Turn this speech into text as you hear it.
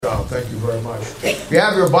Thank you very much. If you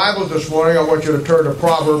have your Bibles this morning, I want you to turn to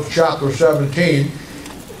Proverbs chapter 17.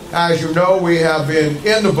 As you know, we have been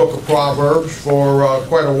in the book of Proverbs for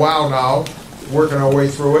quite a while now, working our way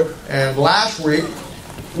through it. And last week,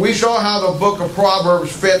 we saw how the book of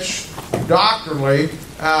Proverbs fits doctrinally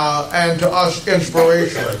and to us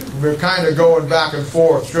inspirationally. We're kind of going back and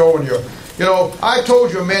forth, showing you. You know, I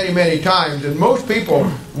told you many, many times, and most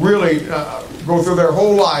people really go through their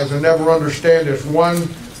whole lives and never understand this one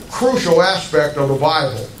crucial aspect of the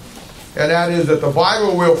Bible, and that is that the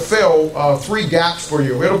Bible will fill three gaps for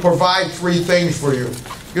you. It'll provide three things for you.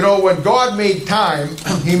 You know, when God made time,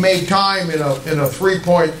 He made time in a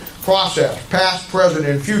three-point process: past, present,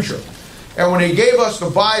 and future. And when He gave us the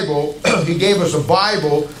Bible, He gave us a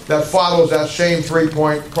Bible that follows that same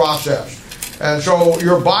three-point process. And so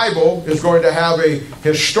your Bible is going to have a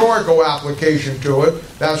historical application to it.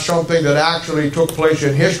 That's something that actually took place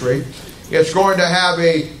in history. It's going to have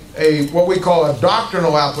a what we call a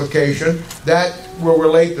doctrinal application that will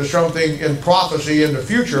relate to something in prophecy in the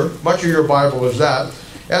future. Much of your Bible is that.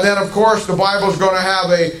 And then, of course, the Bible is going to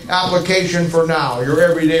have an application for now, your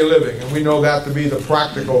everyday living. And we know that to be the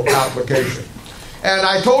practical application. And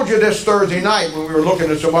I told you this Thursday night when we were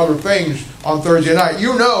looking at some other things on Thursday night.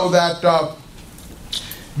 You know that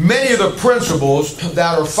many of the principles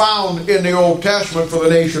that are found in the Old Testament for the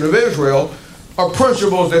nation of Israel are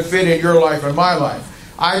principles that fit in your life and my life.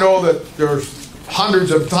 I know that there's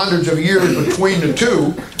hundreds of years between the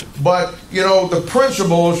two, but, you know, the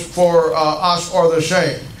principles for us are the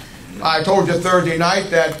same. I told you Thursday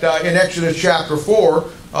night that in Exodus chapter 4,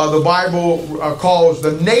 the Bible calls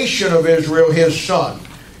the nation of Israel His son.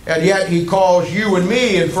 And yet He calls you and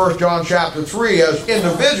me in 1 John chapter 3 as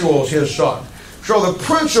individuals His son. So the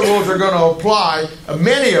principles are going to apply,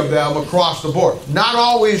 many of them, across the board. Not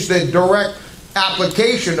always the direct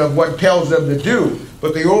application of what tells them to do,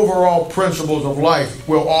 but the overall principles of life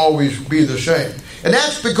will always be the same. And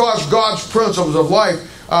that's because God's principles of life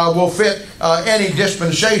will fit any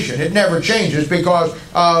dispensation. It never changes because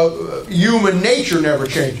human nature never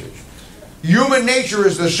changes. Human nature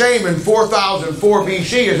is the same in 4004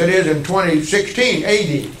 BC as it is in 2016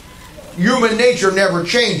 AD. Human nature never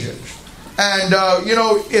changes. And, you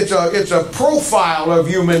know, it's a profile of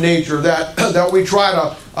human nature that we try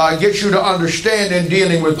to get you to understand in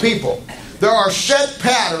dealing with people. There are set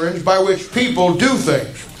patterns by which people do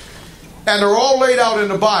things. And they're all laid out in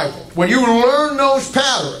the Bible. When you learn those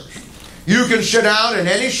patterns, you can sit down in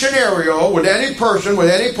any scenario, with any person, with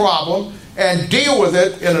any problem, and deal with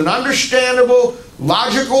it in an understandable,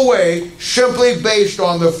 logical way, simply based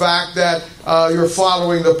on the fact that you're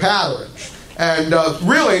following the patterns. And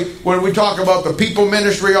really, when we talk about the people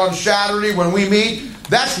ministry on Saturday, when we meet,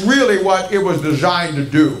 that's really what it was designed to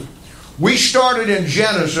do. We started in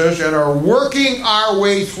Genesis and are working our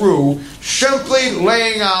way through simply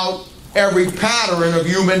laying out every pattern of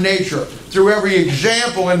human nature, through every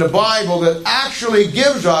example in the Bible that actually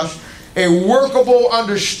gives us a workable,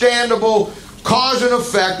 understandable cause and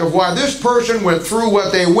effect of why this person went through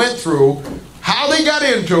what they went through, how they got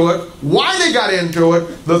into it, why they got into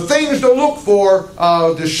it, the things to look for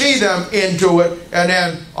to see them into it, and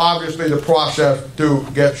then obviously the process to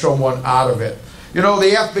get someone out of it. You know, the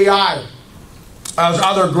FBI, as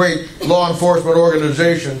other great law enforcement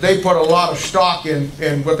organizations, they put a lot of stock in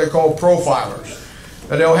what they call profilers.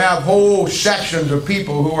 And they'll have whole sections of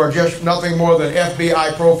people who are just nothing more than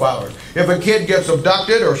FBI profilers. If a kid gets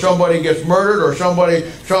abducted or somebody gets murdered or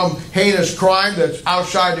some heinous crime that's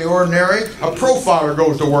outside the ordinary, a profiler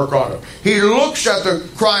goes to work on it. He looks at the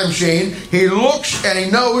crime scene, he looks and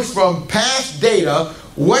he knows from past data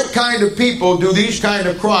what kind of people do these kind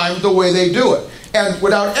of crimes the way they do it. And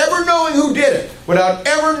without ever knowing who did it, without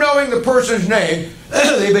ever knowing the person's name,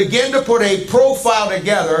 they begin to put a profile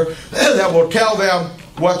together that will tell them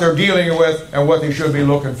what they're dealing with and what they should be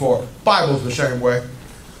looking for. Bible's the same way.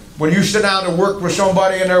 When you sit down and work with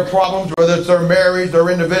somebody and their problems, whether it's their marriage, their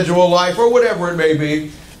individual life, or whatever it may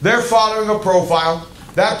be, they're following a profile.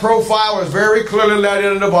 That profile is very clearly laid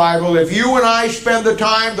in the Bible. If you and I spend the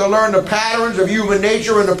time to learn the patterns of human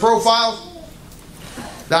nature and the profiles,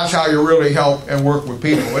 that's how you really help and work with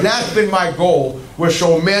people. And that's been my goal with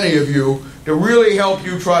so many of you, to really help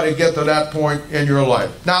you try to get to that point in your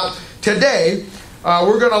life. Now, today,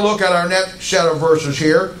 we're going to look at our next set of verses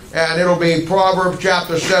here, and it'll be Proverbs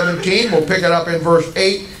chapter 17. We'll pick it up in verse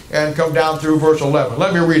 8 and come down through verse 11.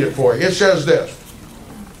 Let me read it for you. It says this: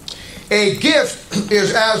 "A gift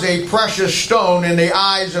is as a precious stone in the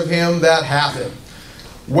eyes of him that hath it.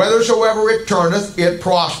 Whithersoever it turneth, it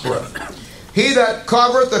prospereth. He that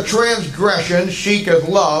covereth the transgression seeketh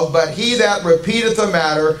love, but he that repeateth the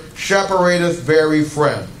matter separateth very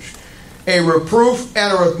friends. A reproof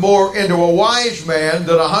entereth more into a wise man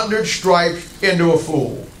than 100 stripes into a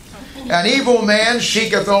fool. An evil man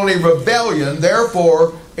seeketh only rebellion,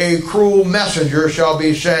 therefore a cruel messenger shall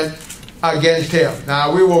be sent against him.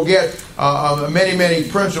 Now we will get many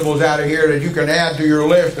principles out of here that you can add to your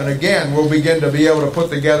list, and again we'll begin to be able to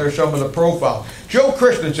put together some of the profiles. Joe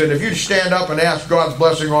Christensen, if you'd stand up and ask God's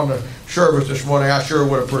blessing on the service this morning, I sure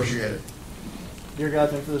would appreciate it. Dear God,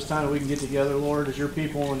 thank you for this time that we can get together, Lord, as your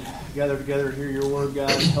people and gather together to hear your word,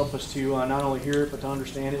 God. Help us to not only hear it, but to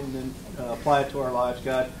understand it and then apply it to our lives,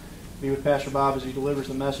 God. Be with Pastor Bob as he delivers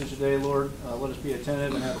the message today, Lord. Let us be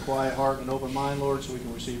attentive and have a quiet heart and an open mind, Lord, so we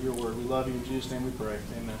can receive your word. We love you. In Jesus' name we pray.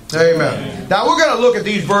 Amen. Amen. Now we're going to look at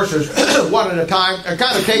these verses one at a time and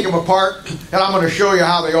kind of take them apart, and I'm going to show you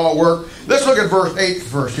how they all work. Let's look at verse 8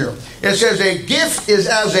 first here. It says, a gift is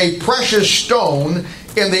as a precious stone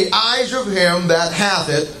in the eyes of him that hath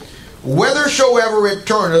it, whithersoever it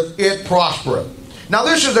turneth, it prospereth. Now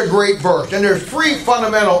this is a great verse, and there's three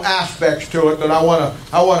fundamental aspects to it that I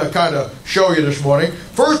want to kind of show you this morning.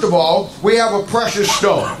 First of all, we have a precious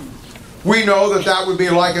stone. We know that would be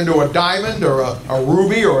likened to a diamond or a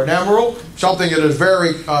ruby or an emerald, something that is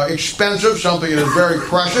very expensive, something that is very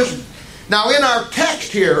precious. Now in our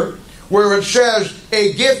text here, where it says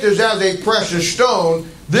a gift is as a precious stone,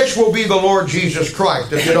 this will be the Lord Jesus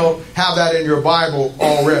Christ, if you don't have that in your Bible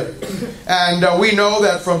already. And we know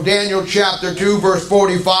that from Daniel chapter 2, verse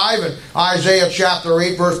 45, and Isaiah chapter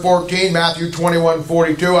 8, verse 14, Matthew 21,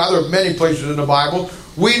 42, other many places in the Bible,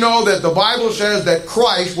 we know that the Bible says that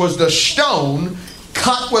Christ was the stone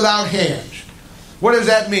cut without hands. What does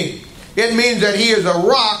that mean? It means that he is a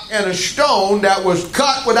rock and a stone that was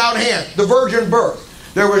cut without hands. The virgin birth.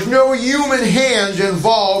 There was no human hands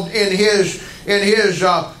involved in his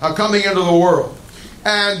coming into the world.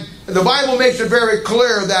 And the Bible makes it very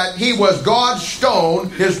clear that he was God's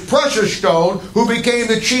stone, his precious stone, who became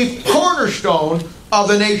the chief cornerstone of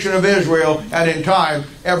the nation of Israel, and in time,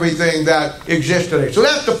 everything that exists today. So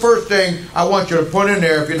that's the first thing I want you to put in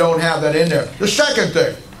there if you don't have that in there. The second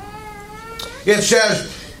thing, it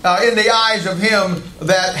says, in the eyes of him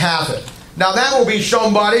that hath it. Now that will be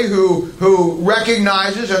somebody who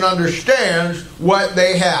recognizes and understands what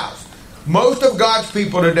they have. Most of God's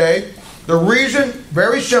people today, the reason,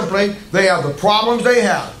 very simply, they have the problems they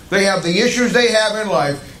have the issues they have in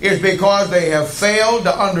life, is because they have failed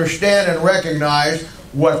to understand and recognize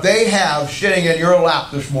what they have sitting in your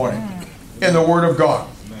lap this morning in the Word of God.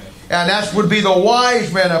 And that would be the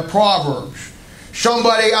wise men of Proverbs.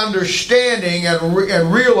 Somebody understanding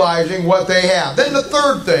and realizing what they have. Then the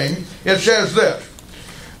third thing, it says this,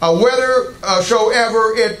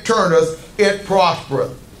 whithersoever it turneth, it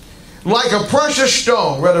prospereth. Like a precious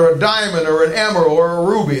stone, whether a diamond or an emerald or a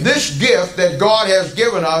ruby, this gift that God has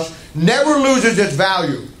given us never loses its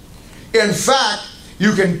value. In fact,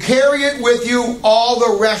 you can carry it with you all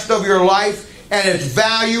the rest of your life, and its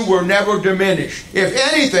value will never diminish. If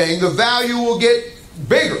anything, the value will get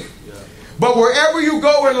bigger. But wherever you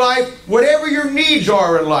go in life, whatever your needs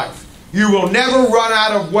are in life, you will never run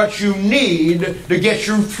out of what you need to get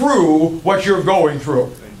you through what you're going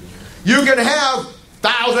through. You can have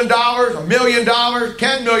 $1,000, $1 million,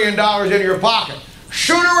 $10 million in your pocket.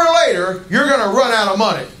 Sooner or later, you're going to run out of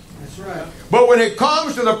money. That's right. But when it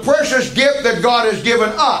comes to the precious gift that God has given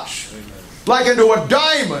us, like unto a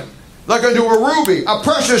diamond, like unto a ruby, a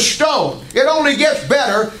precious stone, it only gets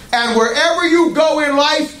better. And wherever you go in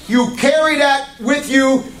life, you carry that with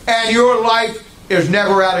you, and your life is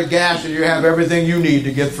never out of gas, and you have everything you need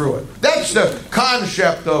to get through it. That's the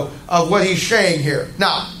concept of what he's saying here.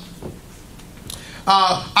 Now,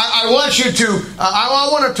 I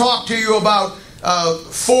want to talk to you about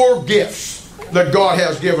 4 gifts that God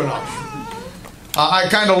has given us. I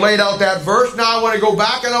kind of laid out that verse. Now I want to go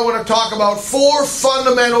back and I want to talk about 4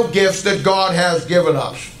 fundamental gifts that God has given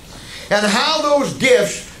us. And how those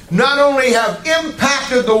gifts not only have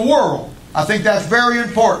impacted the world, I think that's very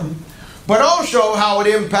important, but also how it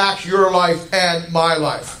impacts your life and my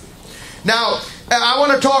life. Now, I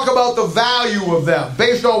want to talk about the value of them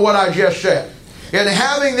based on what I just said. And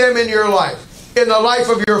having them in your life, in the life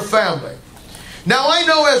of your family. Now I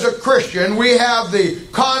know as a Christian we have the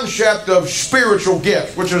concept of spiritual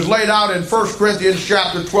gifts, which is laid out in 1 Corinthians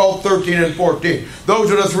chapter 12, 13, and 14.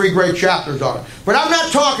 Those are the 3 great chapters on it. But I'm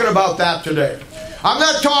not talking about that today. I'm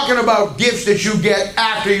not talking about gifts that you get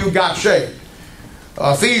after you got saved.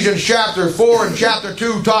 Ephesians chapter 4 and chapter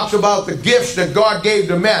 2 talks about the gifts that God gave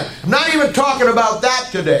to men. I'm not even talking about that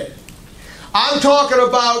today. I'm talking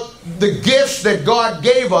about the gifts that God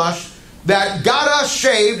gave us that got us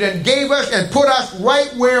saved and gave us and put us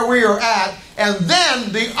right where we are at. And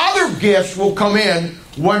then the other gifts will come in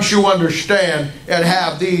once you understand and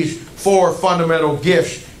have these 4 fundamental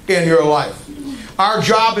gifts in your life. Our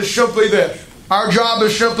job is simply this. Our job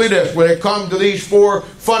is simply this when it comes to these 4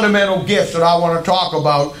 fundamental gifts that I want to talk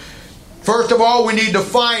about. First of all, we need to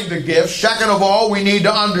find the gifts. Second of all, we need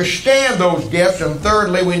to understand those gifts. And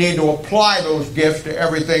thirdly, we need to apply those gifts to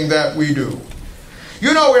everything that we do.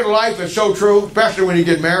 You know, in life, it's so true, especially when you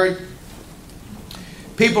get married.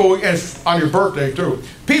 People, and on your birthday too,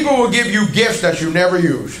 people will give you gifts that you never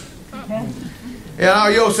use. You know,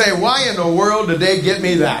 you'll say, why in the world did they get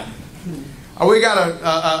me that? We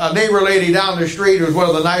got a neighbor lady down the street who's one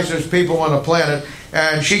of the nicest people on the planet,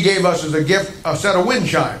 and she gave us as a gift a set of wind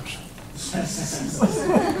chimes.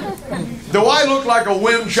 Do I look like a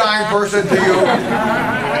wind chime person to you?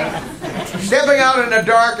 Stepping out in the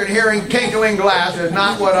dark and hearing tinkling glass is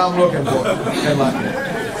not what I'm looking for in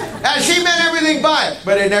life. And she meant everything by it,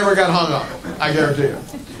 but it never got hung up, I guarantee you.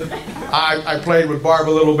 I played with Barb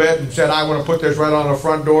a little bit and said, I want to put this right on the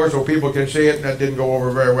front door so people can see it, and that didn't go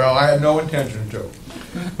over very well. I had no intention to.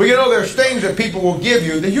 But you know, there's things that people will give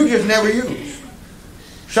you that you just never use.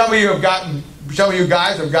 Some of you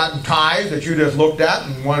guys have gotten ties that you just looked at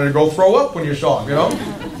and wanted to go throw up when you saw them, you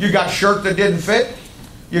know. You got shirt that didn't fit.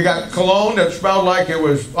 You got cologne that smelled like it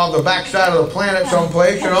was on the backside of the planet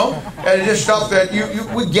someplace, you know. And it's just stuff that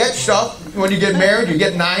we get stuff. When you get married, you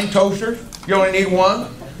get 9 toasters. You only need 1.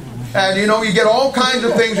 And you know, you get all kinds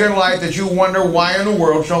of things in life that you wonder why in the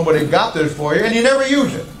world somebody got this for you, and you never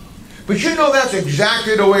use it. But you know, that's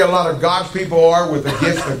exactly the way a lot of God's people are with the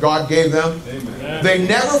gifts that God gave them. Amen. They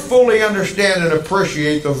never fully understand and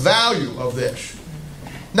appreciate the value of this.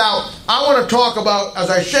 Now, I want to talk about, as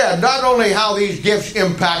I said, not only how these gifts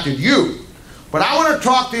impacted you, but I want to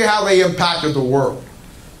talk to you how they impacted the world.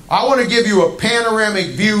 I want to give you a panoramic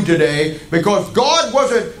view today, because God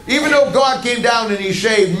wasn't, even though God came down and He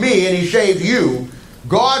saved me and He saved you,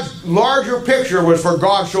 God's larger picture was for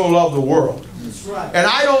God so loved the world. That's right. And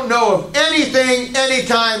I don't know of anything,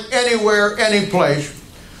 anytime, anywhere, any place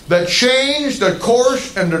that changed the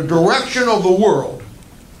course and the direction of the world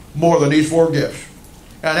more than these 4 gifts.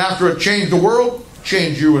 And after it changed the world,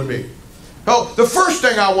 changed you and me. So the first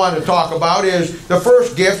thing I want to talk about is, the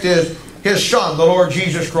first gift is His Son, the Lord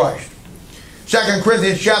Jesus Christ. 2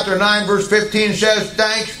 Corinthians chapter 9 verse 15 says,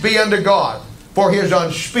 thanks be unto God for His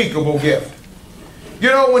unspeakable gift. You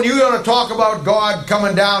know, when you're going to talk about God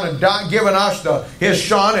coming down and giving us His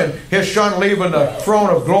Son, and His Son leaving the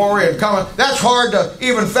throne of glory and coming, that's hard to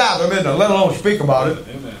even fathom, isn't it? Let alone speak about it.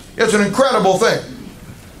 Amen. It's an incredible thing.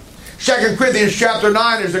 2 Corinthians chapter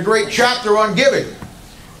 9 is a great chapter on giving.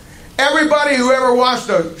 Everybody who ever wants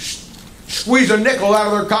to squeeze a nickel out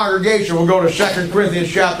of their congregation will go to 2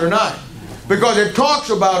 Corinthians chapter 9. Because it talks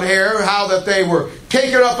about here how that they were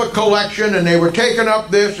taking up a collection, and they were taking up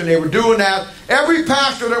this, and they were doing that. Every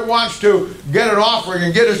pastor that wants to get an offering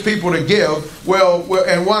and get his people to give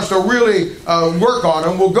and wants to really work on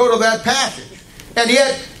them will go to that passage. And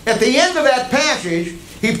yet, at the end of that passage,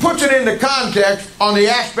 he puts it into context on the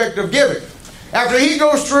aspect of giving. After he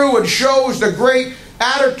goes through and shows the great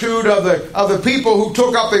attitude of the people who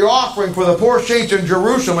took up the offering for the poor saints in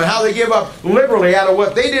Jerusalem, and how they give up liberally out of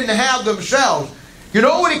what they didn't have themselves. You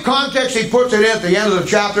know what context he puts it in at the end of the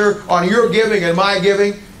chapter on your giving and my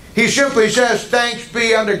giving? He simply says, thanks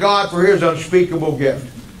be unto God for His unspeakable gift.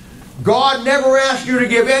 God never asked you to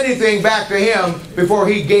give anything back to Him before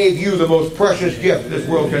He gave you the most precious gift this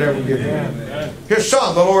world could ever give you. His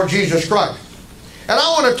Son, the Lord Jesus Christ. And I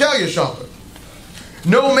want to tell you something.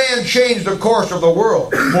 No man changed the course of the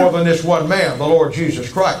world more than this one man, the Lord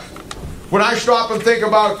Jesus Christ. When I stop and think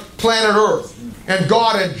about planet Earth and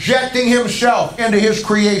God injecting Himself into His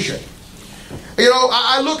creation, you know,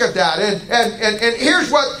 I look at that, and here's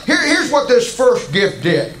what this first gift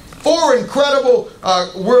did. 4 incredible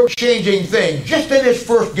world-changing things just in His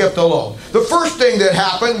first gift alone. The first thing that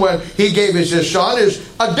happened when He gave us His Son is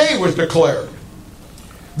a day was declared.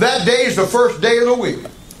 That day is the first day of the week.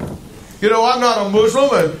 You know, I'm not a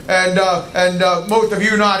Muslim, and most of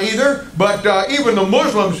you not either, but even the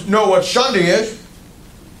Muslims know what Sunday is.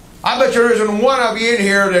 I bet there isn't one of you in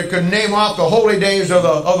here that could name off the holy days of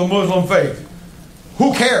the Muslim faith.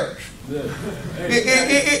 Who cares?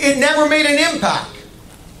 It never made an impact.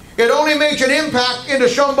 It only makes an impact into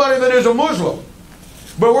somebody that is a Muslim.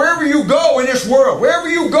 But wherever you go in this world,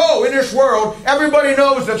 everybody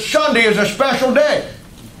knows that Sunday is a special day.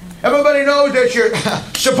 Everybody knows that you're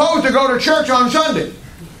supposed to go to church on Sunday.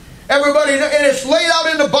 Everybody, and it's laid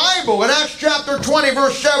out in the Bible in Acts chapter 20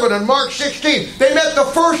 verse 7 and Mark 16. They met the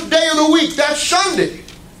first day of the week. That's Sunday.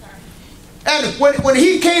 And when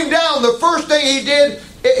he came down, the first thing he did,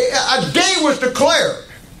 a day was declared.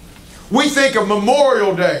 We think of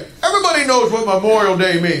Memorial Day. Everybody knows what Memorial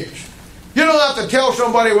Day means. You don't have to tell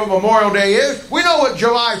somebody what Memorial Day is. We know what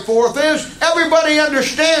July 4th is. Everybody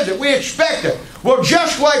understands it. We expect it. Well,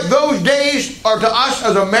 just like those days are to us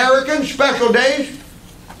as Americans, special days,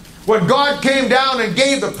 when God came down and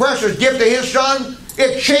gave the precious gift to His Son,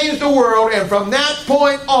 it changed the world, and from that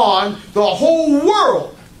point on, the whole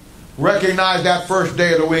world recognized that first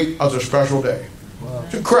day of the week as a special day. Wow.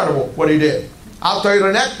 It's incredible what He did. I'll tell you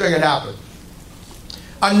the next thing that happened.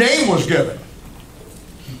 A name was given.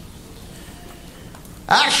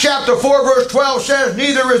 Acts chapter 4 verse 12 says,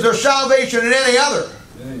 "Neither is there salvation in any other.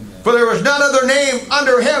 For there is none other name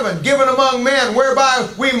under heaven given among men whereby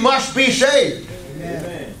we must be saved."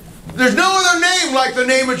 Amen. There's no other name like the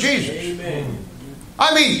name of Jesus. Amen.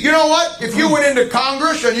 I mean, you know what? If you went into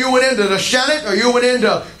Congress and you went into the Senate or you went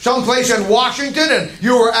into someplace in Washington and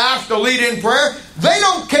you were asked to lead in prayer, they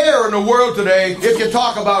don't care in the world today if you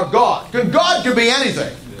talk about God. Because God could be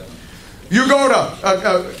anything. You go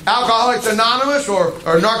to Alcoholics Anonymous or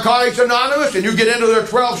Narcotics Anonymous and you get into their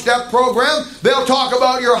 12-step program, they'll talk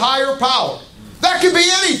about your higher power. That could be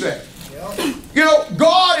anything. You know,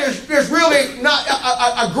 God is really not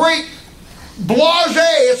a great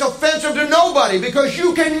blasé. It's offensive to nobody because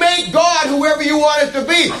you can make God whoever you want it to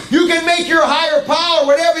be. You can make your higher power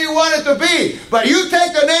whatever you want it to be. But you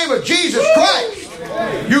take the name of Jesus Christ,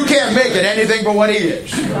 you can't make it anything but what He is.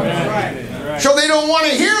 So they don't want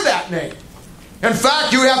to hear that name. In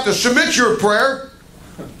fact, you have to submit your prayer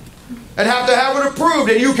and have to have it approved.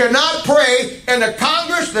 And you cannot pray in the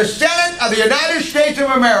Congress, the Senate of the United States of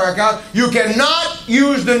America. You cannot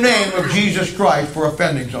use the name of Jesus Christ for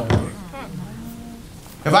offending somebody.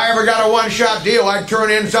 If I ever got a one-shot deal, I'd turn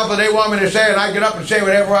in something they want me to say and I'd get up and say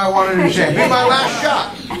whatever I wanted to say. It'd be my last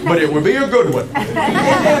shot, but it would be a good one.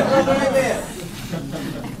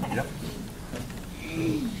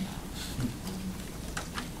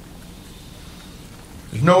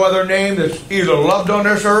 There's no other name that's either loved on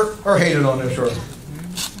this earth or hated on this earth.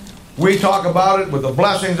 We talk about it with the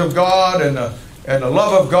blessings of God and the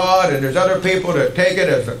love of God, and there's other people that take it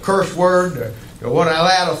as a curse word. They want to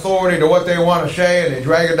add authority to what they want to say, and they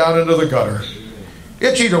drag it down into the gutter.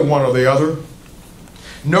 It's either one or the other.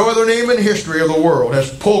 No other name in history of the world has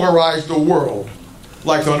polarized the world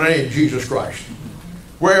like the name Jesus Christ.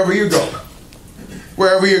 Wherever you go.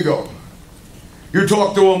 Wherever you go. You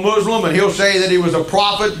talk to a Muslim and he'll say that he was a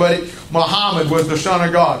prophet, but Muhammad was the Son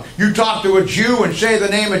of God. You talk to a Jew and say the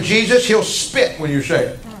name of Jesus, he'll spit when you say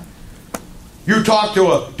it. You talk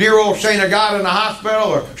to a dear old saint of God in the hospital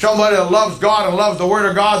or somebody that loves God and loves the Word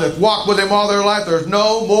of God that's walked with Him all their life, there's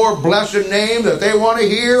no more blessed name that they want to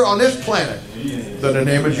hear on this planet than the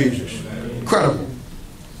name of Jesus. Incredible.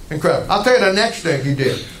 Incredible. I'll tell you the next thing He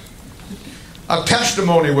did. A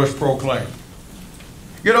testimony was proclaimed.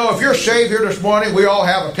 You know, if you're saved here this morning, we all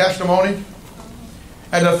have a testimony.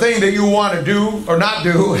 And the thing that you want to do or not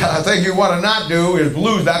do, the thing you want to not do is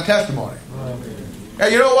lose that testimony.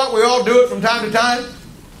 And you know what? We all do it from time to time.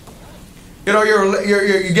 You know,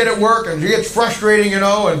 you get at work and it gets frustrating, you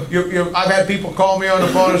know, and I've had people call me on the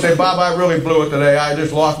phone and say, "Bob, I really blew it today. I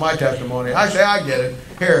just lost my testimony." I say, "I get it.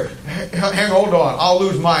 Here, hold on. I'll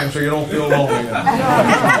lose mine so you don't feel lonely."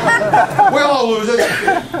 We all lose it.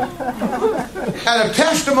 And a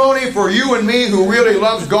testimony for you and me who really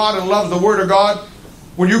loves God and loves the Word of God,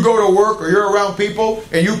 when you go to work or you're around people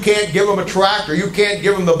and you can't give them a tract or you can't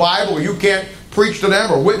give them the Bible or you can't preach to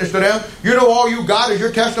them or witness to them, you know all you got is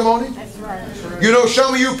your testimony? That's right. You know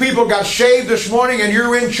some of you people got saved this morning and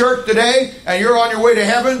you're in church today and you're on your way to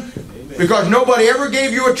heaven because nobody ever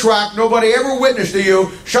gave you a tract, nobody ever witnessed to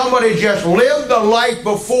you. Somebody just lived the life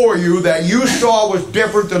before you that you saw was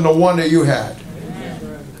different than the one that you had.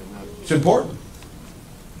 It's important.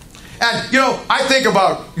 And, you know, I think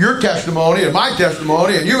about your testimony and my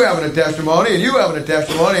testimony and you having a testimony and you having a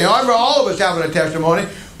testimony and all of us having a testimony,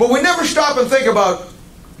 but we never stop and think about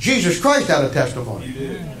Jesus Christ had a testimony. He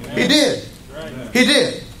did. He did. He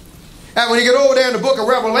did. And when you get over there in the book of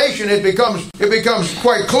Revelation, it becomes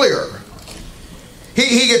quite clear.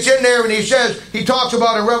 He gets in there and he talks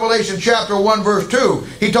about in Revelation chapter 1 verse 2,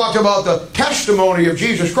 he talks about the testimony of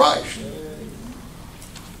Jesus Christ.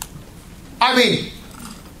 I mean,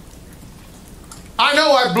 I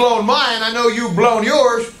know I've blown mine. I know you've blown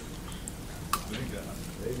yours.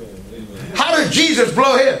 How did Jesus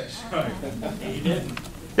blow his?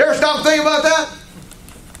 You ever stop and think about that?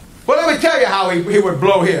 Well, let me tell you how he would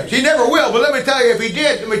blow his. He never will, but let me tell you if he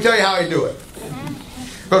did, let me tell you how he'd do it.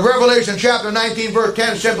 Because Revelation chapter 19 verse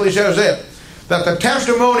 10 simply says this, that the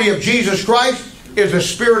testimony of Jesus Christ is the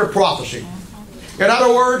spirit of prophecy. In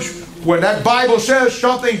other words, when that Bible says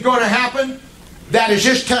something's going to happen, that is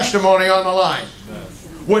his testimony on the line.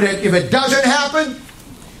 If it doesn't happen,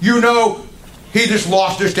 you know he just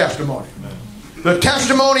lost his testimony. The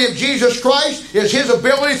testimony of Jesus Christ is his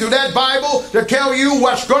ability through that Bible to tell you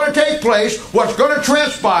what's going to take place, what's going to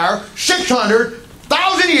transpire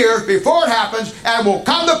 600,000 years before it happens, and will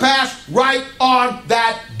come to pass right on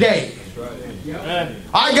that day.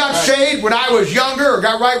 I got saved when I was younger, or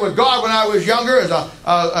got right with God when I was younger, as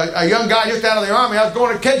a young guy just out of the Army. I was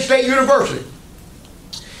going to Kent State University.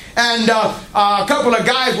 And a couple of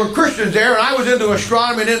guys were Christians there, and I was into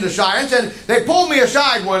astronomy and into science, and they pulled me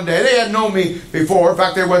aside one day. They hadn't known me before. In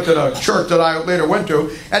fact, they went to the church that I later went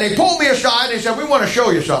to, and they pulled me aside and they said, "We want to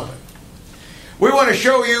show you something. We want to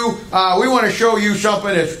show you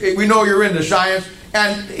something. We know you're into science."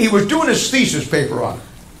 And he was doing his thesis paper on it.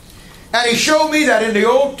 And he showed me that in the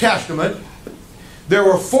Old Testament, there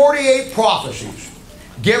were 48 prophecies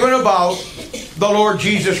given about the Lord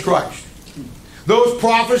Jesus Christ. Those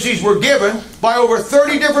prophecies were given by over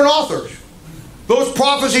 30 different authors. Those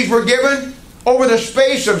prophecies were given over the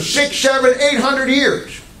space of 600, 700, 800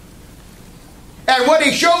 years. And what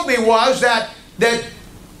he showed me was that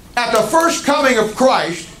at the first coming of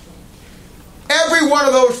Christ, every one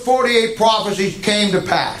of those 48 prophecies came to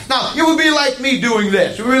pass. Now, it would be like me doing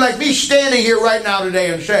this. It would be like me standing here right now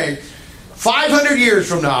today and saying, 500 years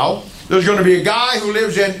from now, there's going to be a guy who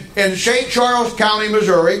lives in St. Charles County,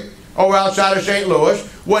 Missouri, over outside of St. Louis.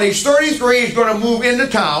 When he's 33, he's going to move into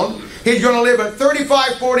town. He's going to live at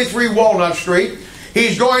 3543 Walnut Street.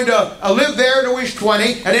 He's going to live there until he's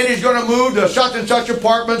 20, and then he's going to move to such and such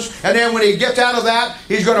apartments, and then when he gets out of that,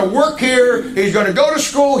 he's going to work here, he's going to go to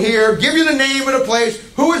school here, give you the name of the place,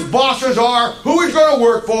 who his bosses are, who he's going to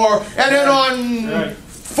work for, and then on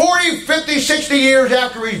 40, 50, 60 years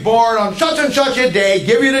after he's born, on such and such a day,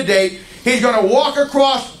 give you the date, he's going to walk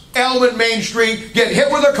across Elm and Main Street, get hit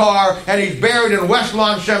with a car, and he's buried in West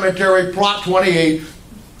Lawn Cemetery, plot 28,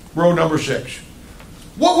 road number 6.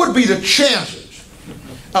 What would be the chances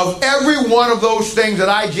of every one of those things that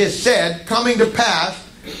I just said coming to pass,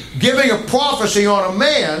 giving a prophecy on a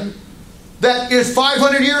man that is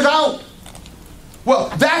 500 years out? Well,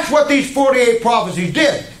 that's what these 48 prophecies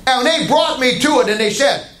did. And they brought me to it and they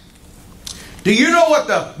said, do you know what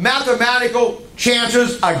the mathematical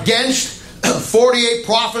chances against 48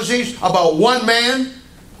 prophecies about one man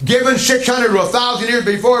given 600 to 1,000 years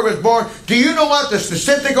before he was born? Do you know what the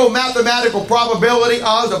statistical mathematical probability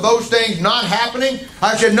is of those things not happening?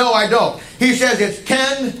 I said, no, I don't. He says it's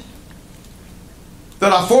 10 to the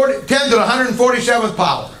 147th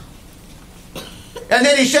power. And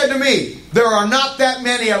then he said to me, there are not that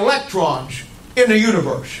many electrons in the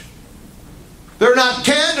universe. There are not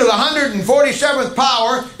 10 to the 147th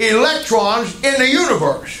power electrons in the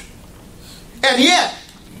universe. And yet,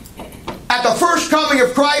 at the first coming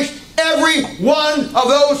of Christ, every one of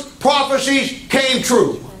those prophecies came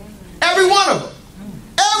true. Every one of them.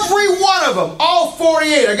 Every one of them. All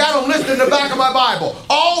 48. I got them listed in the back of my Bible.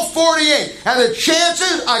 All 48. And the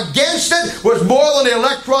chances against it was more than the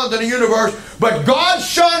electrons in the universe. But God's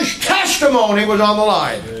Son's testimony was on the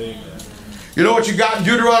line. Amen. You know what you got in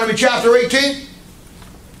Deuteronomy chapter 18?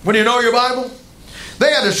 When you know your Bible?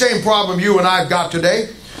 They had the same problem you and I've got today.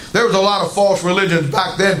 There was a lot of false religions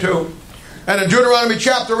back then too. And in Deuteronomy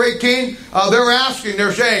chapter 18,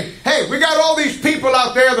 they're saying, hey, we got all these people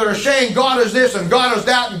out there that are saying God is this and God is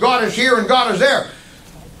that and God is here and God is there.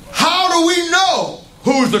 How do we know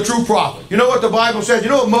who's the true prophet? You know what the Bible says? You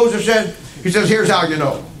know what Moses said? He says, here's how you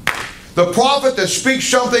know. The prophet that speaks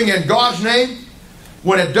something in God's name,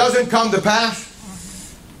 when it doesn't come to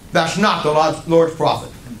pass, that's not the Lord's prophet.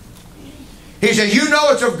 He says, you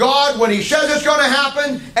know it's of God when He says it's going to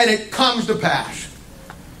happen and it comes to pass.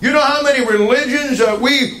 You know how many religions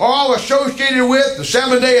we are all associated with? The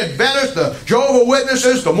Seventh-day Adventists, the Jehovah's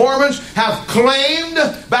Witnesses, the Mormons have claimed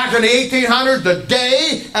back in the 1800s the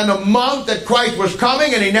day and the month that Christ was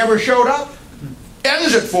coming and He never showed up.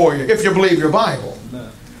 Ends it for you if you believe your Bible.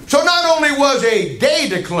 So not only was a day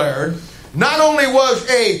declared, not only was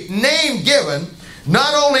a name given,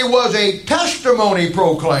 not only was a testimony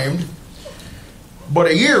proclaimed, but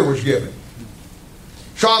a year was given.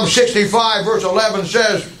 Psalm 65 verse 11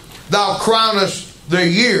 says, thou crownest the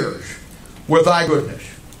years with thy goodness.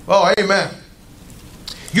 Oh, amen.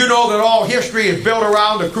 You know that all history is built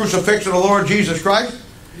around the crucifixion of the Lord Jesus Christ.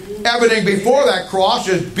 Everything before that cross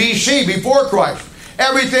is BC, before Christ.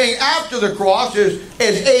 Everything after the cross is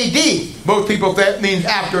AD. Most people think that means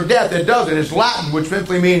after death. It doesn't. It's Latin, which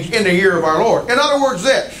simply means in the year of our Lord. In other words,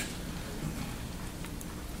 this.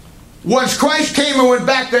 Once Christ came and went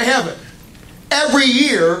back to heaven, every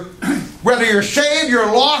year, whether you're saved, you're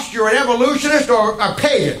lost, you're an evolutionist, or a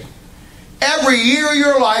pagan, every year of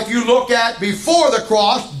your life you look at before the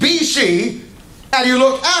cross, BC, and you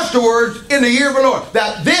look afterwards in the year of the Lord.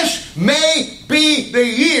 That this may be the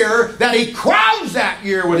year that He crowns that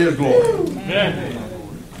year with His glory. Amen.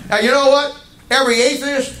 And you know what? Every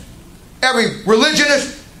atheist, every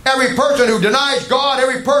religionist, every person who denies God,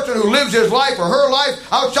 every person who lives his life or her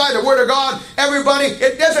life outside the Word of God, everybody,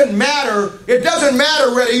 it doesn't matter. It doesn't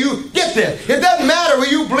matter whether you get this. It doesn't matter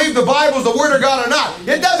whether you believe the Bible is the Word of God or not.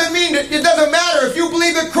 It doesn't matter if you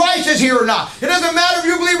believe that Christ is here or not. It doesn't matter if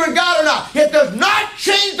you believe in God or not. It does not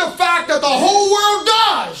change the fact that the whole world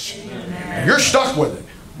does. Amen. You're stuck with it.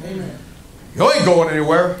 Amen. You ain't going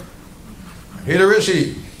anywhere. Neither is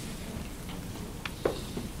He.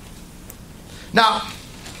 Now,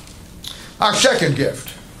 our second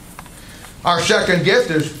gift. Our second gift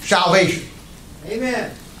is salvation. Amen.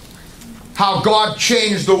 How God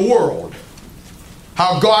changed the world.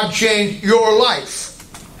 How God changed your life.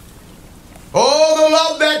 Oh, the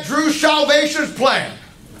love that drew salvation's plan.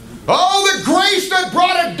 Oh, the grace that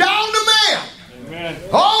brought it down to man. Amen.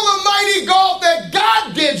 Oh, the mighty gulf that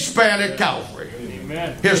God did span at Calvary.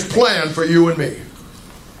 Amen. His plan for you and me.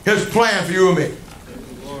 His plan for you and me.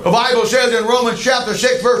 The Bible says in Romans chapter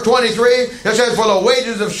 6 verse 23, it says, for the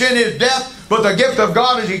wages of sin is death, but the gift of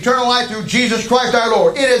God is eternal life through Jesus Christ our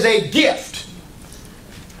Lord. It is a gift.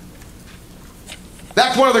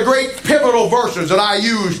 That's one of the great pivotal verses that I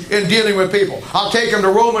use in dealing with people. I'll take them to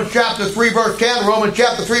Romans chapter 3 verse 10, Romans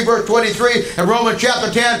chapter 3 verse 23, and Romans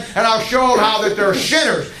chapter 10, and I'll show them how that they're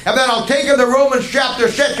sinners. And then I'll take them to Romans chapter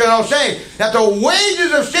 6, and I'll say that the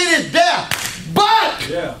wages of sin is death, but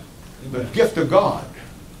the gift of God,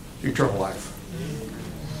 eternal life.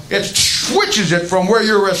 It switches it from where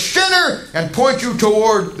you're a sinner and points you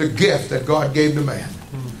toward the gift that God gave to man.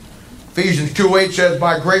 Ephesians 2:8 says,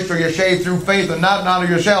 by grace are you saved through faith, and not of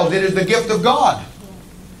yourselves. It is the gift of God,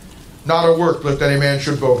 not a work lest any man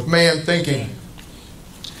should boast. Man thinking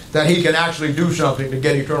that he can actually do something to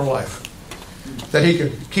get eternal life, that he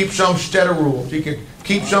can keep some set of rules, he can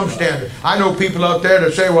keep some standard. I know people out there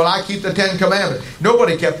that say, well, I keep the 10 Commandments.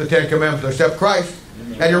 Nobody kept the 10 Commandments except Christ.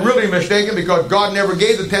 And you're really mistaken, because God never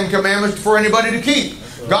gave the 10 Commandments for anybody to keep.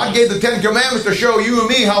 God gave the 10 Commandments to show you and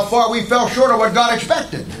me how far we fell short of what God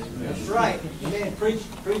expected. That's right. Amen. Preach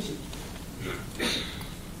it.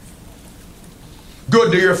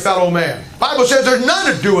 Good to your fellow man. The Bible says there's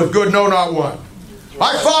none to do with good, no, not one.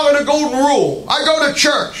 I follow the golden rule. I go to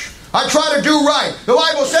church. I try to do right. The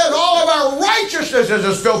Bible says all of our righteousness is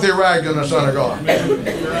as filthy rags in the Son of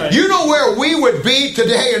God. You know where we would be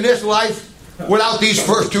today in this life without these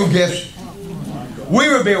first two gifts? We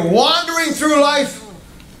would be wandering through life.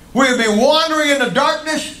 We would be wandering in the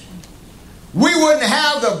darkness. We wouldn't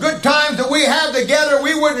have the good times that we have together.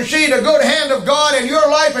 We wouldn't see the good hand of God in your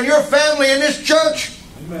life and your family in this church.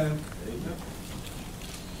 Amen.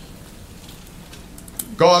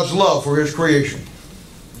 God's love for His creation.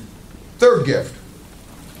 Third gift.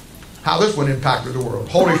 How this one impacted the world.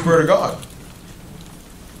 Holy Spirit of God.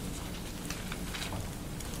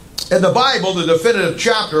 In the Bible, the definitive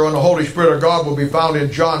chapter on the Holy Spirit of God will be found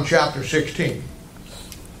in John chapter 16.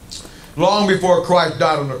 Long before Christ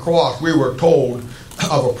died on the cross, we were told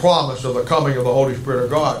of a promise of the coming of the Holy Spirit of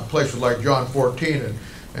God in places like John 14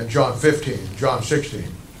 and John 15, John 16.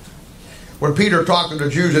 When Peter talked to the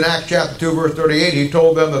Jews in Acts chapter 2 verse 38, he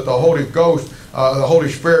told them that the Holy Ghost, the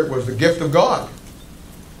Holy Spirit, was the gift of God.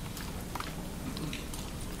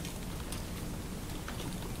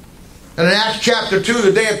 And in Acts chapter 2,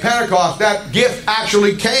 the day of Pentecost, that gift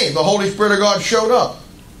actually came. The Holy Spirit of God showed up.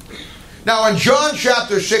 Now in John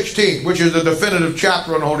chapter 16, which is the definitive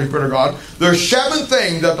chapter on the Holy Spirit of God, there's 7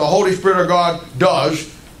 things that the Holy Spirit of God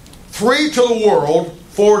does. 3 to the world,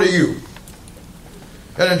 4 to you.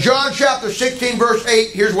 And in John chapter 16 verse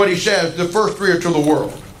 8, here's what he says. The first 3 are to the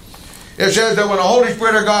world. It says that when the Holy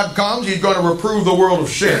Spirit of God comes, He's going to reprove the world of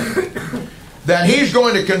sin. That He's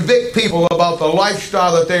going to convict people about the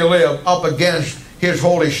lifestyle that they live up against His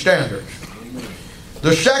holy standards.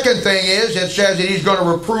 The second thing is, it says that He's going to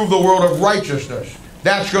reprove the world of righteousness.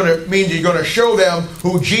 That's going to mean He's going to show them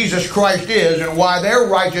who Jesus Christ is and why their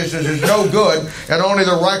righteousness is no good, and only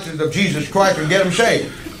the righteousness of Jesus Christ can get them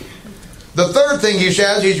saved. The third thing he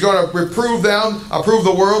says, He's going to approve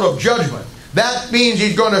the world of judgment. That means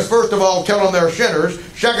He's going to, first of all, tell them they're sinners.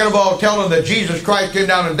 Second of all, tell them that Jesus Christ came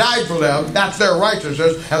down and died for them. That's their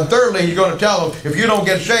righteousness. And thirdly, He's going to tell them, if you don't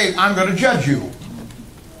get saved, I'm going to judge you.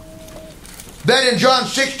 Then in John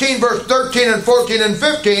 16, verse 13 and 14 and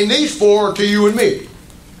 15, these 4 are to you and me.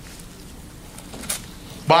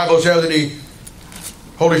 The Bible says that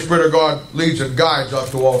Holy Spirit of God leads and guides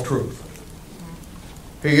us to all truth.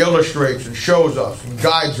 He illustrates and shows us and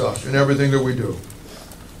guides us in everything that we do.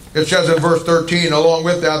 It says in verse 13, along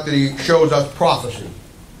with that He shows us prophecy.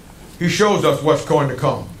 He shows us what's going to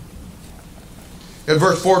come. In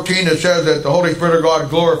verse 14 it says that the Holy Spirit of God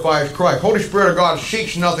glorifies Christ. Holy Spirit of God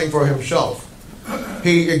seeks nothing for Himself.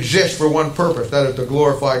 He exists for one purpose, that is to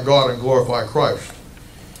glorify God and glorify Christ.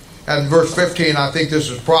 And in verse 15, I think this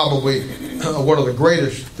is probably one of the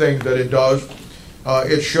greatest things that it does.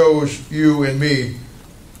 It shows you and me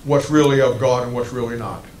what's really of God and what's really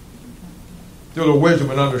not. Through the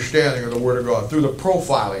wisdom and understanding of the Word of God. Through the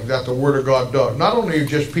profiling that the Word of God does. Not only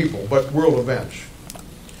just people, but world events.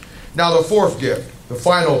 Now the fourth gift, the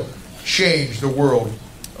final change the world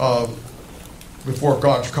before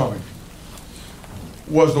God's coming,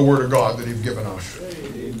 was the Word of God that He's given us.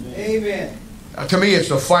 Amen. To me, it's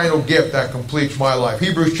the final gift that completes my life.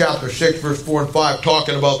 Hebrews chapter 6, verse 4 and 5,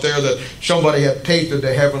 talking about there that somebody had tasted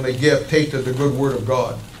the heavenly gift, tasted the good Word of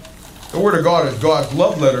God. The Word of God is God's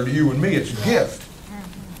love letter to you and me. It's a gift.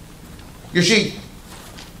 You see,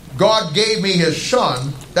 God gave me His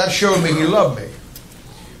Son. That showed me He loved me.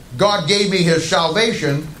 God gave me His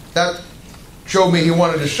salvation. That showed me He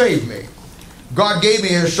wanted to save me. God gave me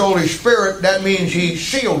His Holy Spirit. That means He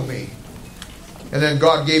sealed me. And then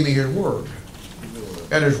God gave me His Word.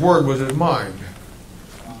 And His Word was His mind.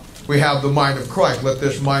 We have the mind of Christ. Let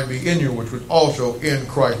this mind be in you, which was also in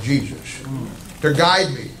Christ Jesus. To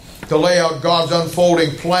guide me. To lay out God's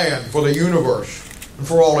unfolding plan for the universe and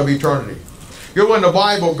for all of eternity. You know, in the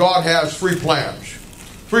Bible, God has three plans.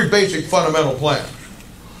 Three basic fundamental plans.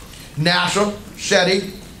 NASA,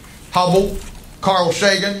 SETI, Hubble, Carl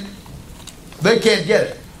Sagan, they can't get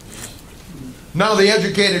it. None of the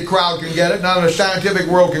educated crowd can get it. None of the scientific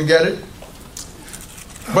world can get it.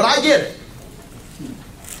 But I get it.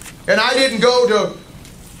 And I didn't go to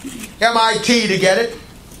MIT to get it.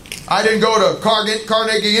 I didn't go to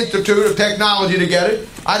Carnegie Institute of Technology to get it.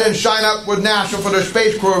 I didn't sign up with NASA for their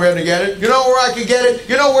space program to get it. You know where I can get it?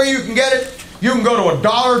 You know where you can get it? You can go to a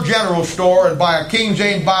Dollar General store and buy a King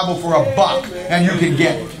James Bible for $1, and you can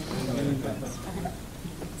get it.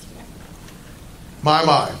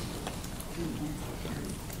 My.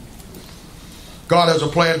 God has a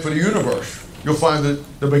plan for the universe. You'll find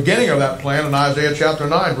the beginning of that plan in Isaiah chapter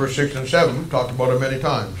 9, verse 6 and 7. We've talked about it many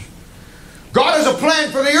times. God has a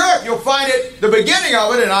plan for the earth. You'll find it, the beginning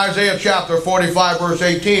of it, in Isaiah chapter 45, verse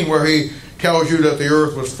 18, where He tells you that the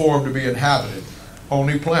earth was formed to be inhabited.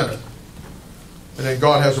 Only planet. And then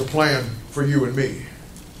God has a plan for you and me.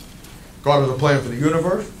 God has a plan for the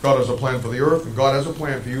universe. God has a plan for the earth. And God has a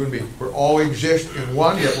plan for you and me. We all exist in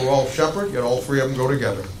one, yet we're all separate, yet all three of them go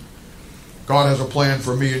together. God has a plan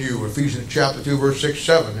for me and you. Ephesians chapter 2, verse 6,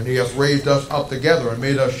 7. And He hath raised us up together and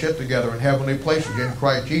made us sit together in heavenly places in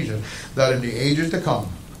Christ Jesus, that in the ages to come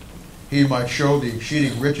He might show the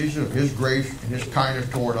exceeding riches of His grace and His kindness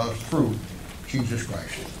toward us through Jesus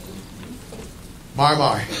Christ.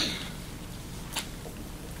 My.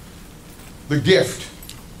 The gift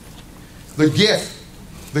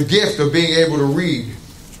of being able to read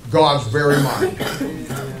God's very mind.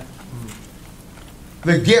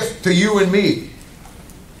 The gift to you and me.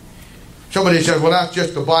 Somebody says, well, that's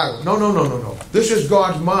just the Bible. No. This is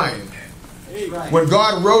God's mind. When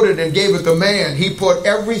God wrote it and gave it to man, He put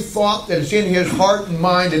every thought that is in His heart and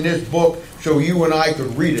mind in this book so you and I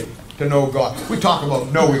could read it to know God. We talk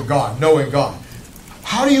about knowing God.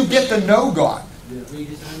 How do you get to know God?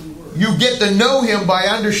 You get to know Him by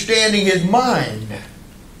understanding His mind.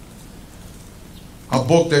 A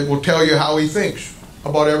book that will tell you how He thinks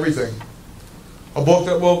about everything. A book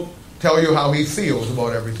that will tell you how He feels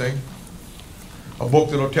about everything. A book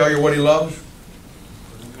that will tell you what He loves.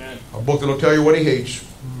 Amen. A book that will tell you what He hates.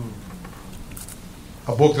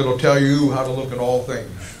 A book that will tell you how to look at all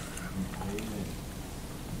things. Amen.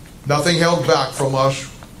 Nothing held back from us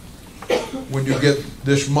when you get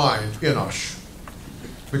this mind in us.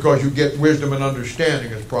 Because you get wisdom and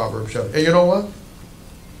understanding, as Proverbs says. And you know what?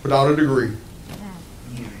 Without a degree.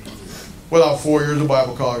 Without 4 years of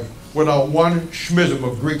Bible college. Without one schism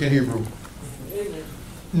of Greek and Hebrew.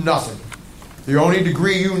 Nothing. The only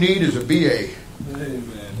degree you need is a BA. Amen.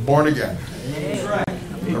 Born again. Amen.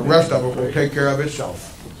 The rest of it will take care of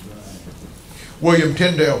itself. William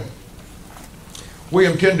Tyndale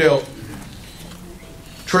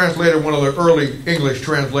translated one of the early English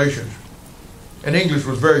translations. And English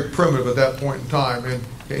was very primitive at that point in time. And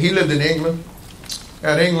he lived in England.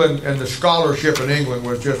 And the scholarship in England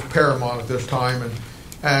was just paramount at this time.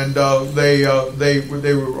 And they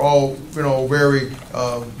were all, very,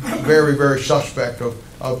 very suspect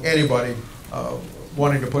of anybody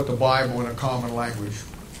wanting to put the Bible in a common language.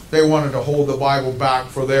 They wanted to hold the Bible back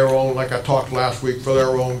for their own, like I talked last week, for their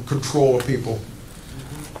own control of people.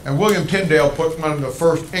 And William Tyndale put one of the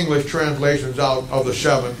first English translations out of the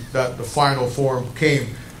 7 that the final form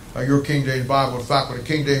came, your King James Bible. In fact, when the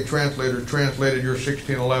King James translator translated your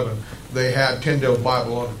 1611, they had Tyndale's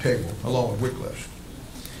Bible on the table, along with Wycliffe's.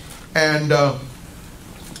 And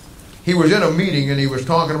he was in a meeting and he was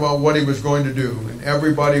talking about what he was going to do. And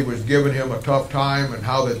everybody was giving him a tough time and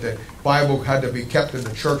how that the Bible had to be kept in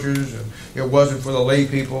the churches and it wasn't for the lay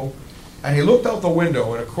people. And he looked out the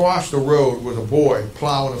window, and across the road was a boy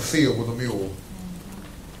plowing a field with a mule.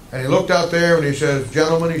 And he looked out there and he says,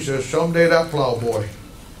 "Gentlemen," he says, "someday that plowboy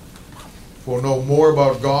will know more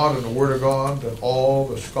about God and the Word of God than all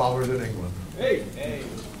the scholars in England." Hey, hey.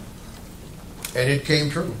 And it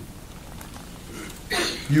came true.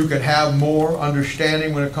 You can have more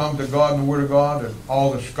understanding when it comes to God and the Word of God than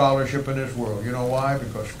all the scholarship in this world. You know why?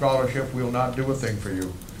 Because scholarship will not do a thing for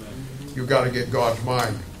you. You've got to get God's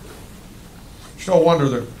mind. It's no wonder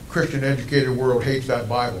the Christian educated world hates that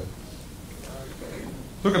Bible.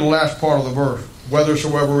 Look at the last part of the verse.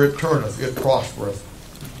 "Whithersoever it turneth, it prospereth."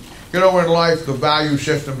 You know, in life, the value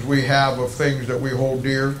systems we have of things that we hold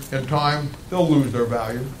dear in time, they'll lose their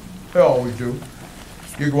value. They always do.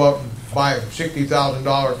 You go out and buy a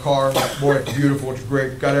 $60,000 car. Boy, it's beautiful, it's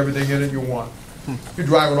great, got everything in it you want. You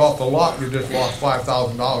drive it off the lot, you just lost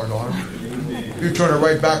 $5,000 on it. You turn it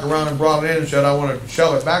right back around and brought it in and said, "I want to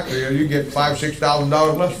sell it back to you," you get $5,000,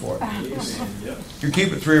 $6,000 less for it. You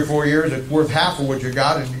keep it 3 or 4 years, it's worth half of what you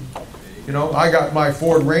got. And you know, I got my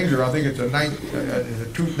Ford Ranger, I think it's a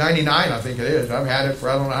 99, I think it is. I've had it for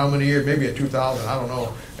I don't know how many years, maybe a 2000, I don't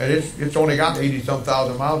know. And it's only got 80-some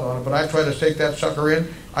thousand miles on it, but I try to take that sucker in,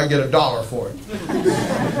 I get $1 for it.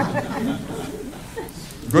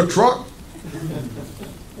 Good truck.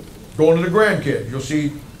 Going to the grandkids, you'll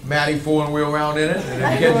see Maddie fooling wheel around in it, and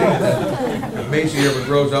then kids in it. If Macy ever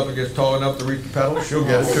grows up and gets tall enough to reach the pedals, she'll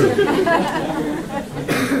get it too.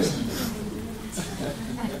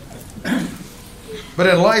 But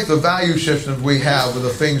in life, the value systems we have are the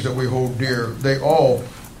things that we hold dear. They all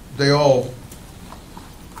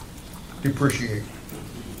depreciate.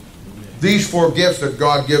 These 4 gifts that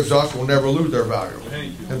God gives us will never lose their value.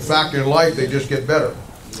 In fact, in life, they just get better.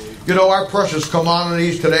 You know, our precious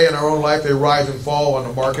commodities today in our own life, they rise and fall on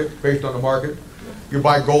the market, based on the market. You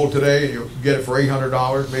buy gold today and you get it for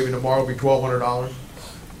 $800. Maybe tomorrow it'll be $1,200.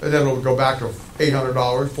 And then it'll go back to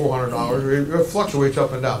 $800, $400. It fluctuates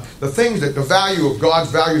up and down. The value of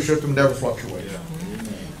God's value system never fluctuates.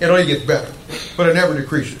 It only gets better, but it never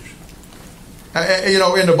decreases. You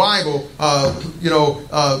know, in the Bible,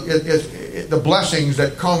 the blessings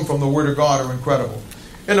that come from the Word of God are incredible.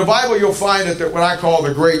 In the Bible, you'll find that what I call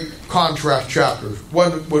the great contrast chapters.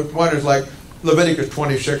 One is like Leviticus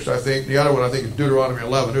 26, I think. The other one, I think, is Deuteronomy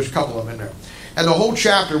 11. There's a couple of them in there. And the whole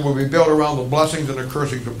chapter will be built around the blessings and the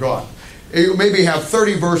cursings of God. You maybe have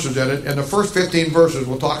 30 verses in it, and the first 15 verses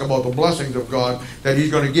will talk about the blessings of God that He's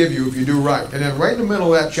going to give you if you do right. And then right in the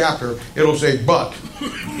middle of that chapter, it'll say, "But."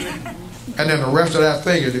 And then the rest of that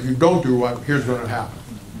thing is, if you don't do right, here's going to happen.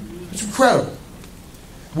 It's incredible.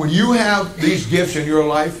 When you have these gifts in your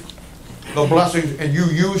life, the blessings, and you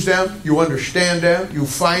use them, you understand them, you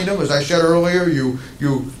find them, as I said earlier,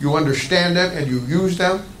 you understand them and you use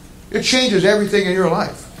them, it changes everything in your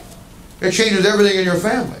life. It changes everything in your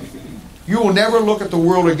family. You will never look at the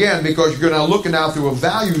world again because you're now looking out through a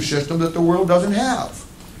value system that the world doesn't have.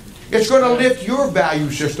 It's going to lift your value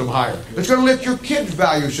system higher. It's going to lift your kids'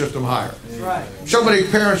 value system higher. Right.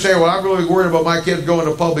 Parents say, "Well, I'm really worried about my kids going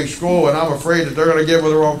to public school and I'm afraid that they're going to get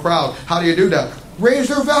with the wrong crowd." How do you do that? Raise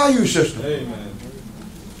their value system. Amen.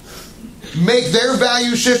 Make their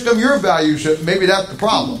value system your value system. Maybe that's the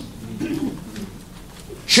problem.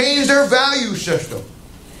 Change their value system.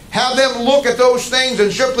 Have them look at those things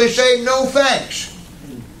and simply say, "No thanks."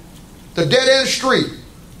 The dead-end street.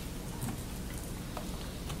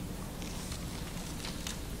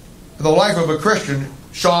 The life of a Christian,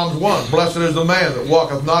 Psalms 1, "Blessed is the man that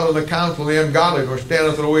walketh not in the counsel of the ungodly, nor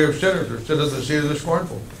standeth in the way of sinners, or sitteth in the seat of the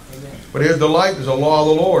scornful. But his delight is the law of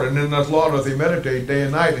the Lord, and in that law doth he meditate day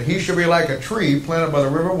and night. And he shall be like a tree planted by the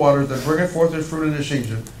river waters, that bringeth forth his fruit in his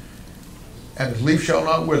season. And his leaf shall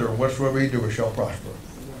not wither, and whatsoever he doeth shall prosper."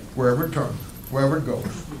 Wherever it turns, wherever it goes.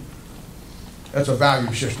 That's a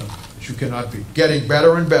value system that you cannot beat. Getting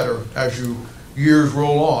better and better as years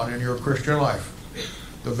roll on in your Christian life.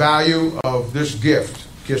 The value of this gift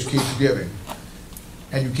just keeps giving.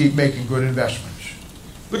 And you keep making good investments.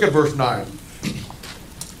 Look at verse 9.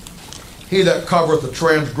 "He that covereth the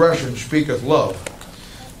transgression speaketh love,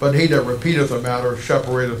 But he that repeateth a matter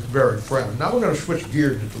separateth very friend. Now we're going to switch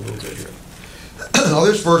gears just a little bit here. Now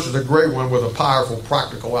this verse is a great one with a powerful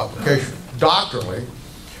practical application. Doctrinally,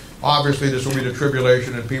 obviously this will be the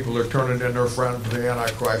tribulation and people are turning in their friends to the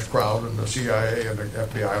Antichrist crowd and the CIA and the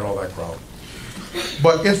FBI and all that crowd.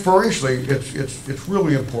 But inspirationally, it's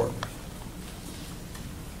really important.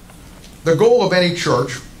 The goal of any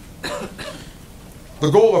church, the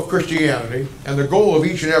goal of Christianity, and the goal of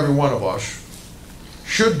each and every one of us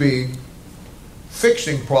should be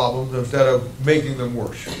fixing problems instead of making them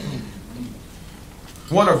worse.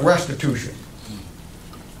 One of restitution.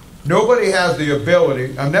 Nobody has the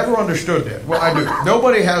ability, I've never understood that. Well, I do.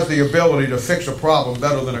 Nobody has the ability to fix a problem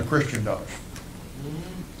better than a Christian does.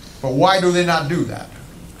 But why do they not do that?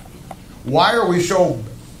 Why are we so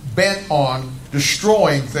bent on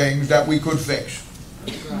destroying things that we could fix?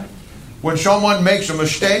 When someone makes a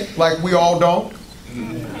mistake, like we all don't,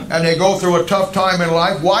 and they go through a tough time in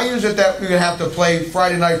life, why is it that we have to play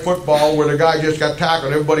Friday night football where the guy just got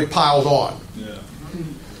tackled, everybody piles on?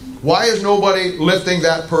 Why is nobody lifting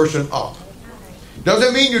that person up?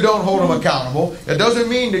 Doesn't mean you don't hold them accountable. It doesn't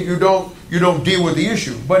mean that you don't deal with the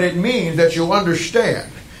issue. But it means that you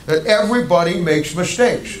understand that everybody makes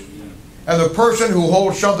mistakes. And the person who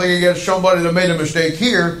holds something against somebody that made a mistake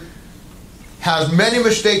here has many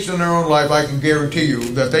mistakes in their own life, I can guarantee you,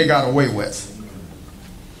 that they got away with.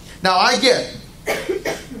 Now, I get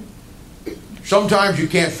it. Sometimes you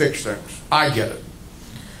can't fix things. I get it.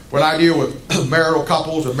 When I deal with marital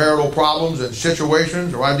couples and marital problems and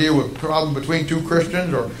situations, or I deal with problems between two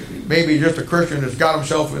Christians, or maybe just a Christian that's got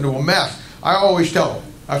himself into a mess, I always tell them,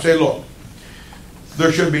 I say, look,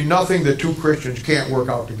 there should be nothing that two Christians can't work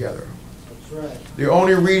out together. That's right. The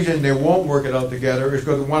only reason they won't work it out together is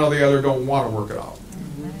because one or the other don't want to work it out.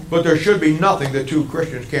 But there should be nothing that two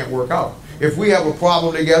Christians can't work out. If we have a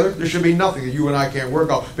problem together, there should be nothing that you and I can't work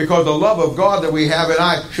out. Because the love of God that we have and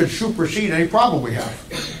I should supersede any problem we have.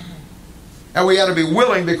 And we got to be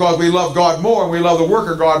willing, because we love God more and we love the work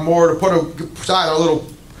of God more, to put aside our little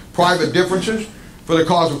private differences for the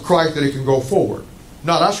cause of Christ, that it can go forward.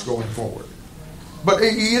 Not us going forward. But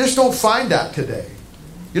you just don't find that today.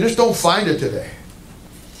 You just don't find it today.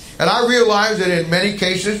 And I realize that in many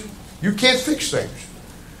cases, you can't fix things.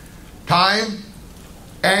 Time,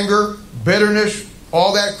 anger, bitterness,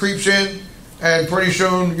 all that creeps in, and pretty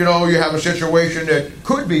soon, you have a situation that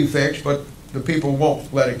could be fixed, but the people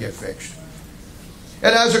won't let it get fixed.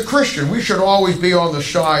 And as a Christian, we should always be on the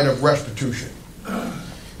side of restitution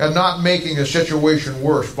and not making a situation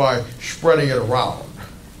worse by spreading it around.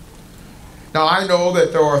 Now, I know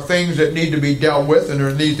that there are things that need to be dealt with and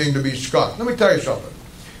there need things to be discussed. Let me tell you something.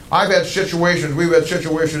 We've had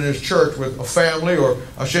situations in this church with a family or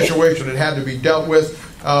a situation that had to be dealt with,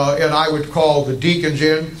 and I would call the deacons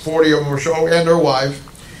in, 40 of them or so, and their wives,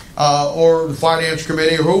 or the finance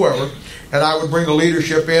committee or whoever, and I would bring the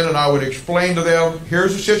leadership in and I would explain to them,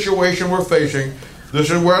 here's the situation we're facing, this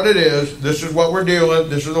is what it is, this is what we're dealing,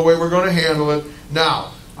 this is the way we're going to handle it.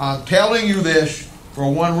 Now, I'm telling you this for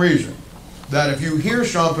one reason, that if you hear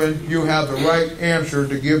something, you have the right answer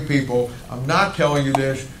to give people. I'm not telling you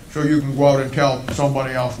this so you can go out and tell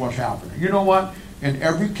somebody else what's happening. You know what? In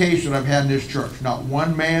every case that I've had in this church, not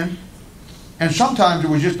one man, and sometimes it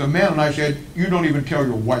was just a man, and I said, you don't even tell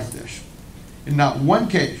your wife this. In not one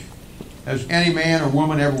case has any man or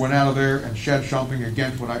woman ever went out of there and said something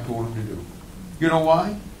against what I told them to do. You know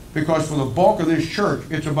why? Because for the bulk of this church,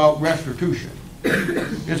 it's about restitution.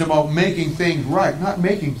 It's about making things right, not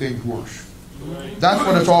making things worse. That's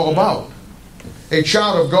what it's all about. A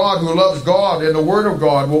child of God who loves God and the Word of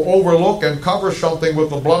God will overlook and cover something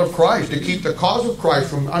with the blood of Christ to keep the cause of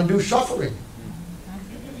Christ from undue suffering.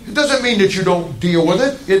 It doesn't mean that you don't deal with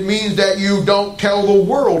it. It means that you don't tell the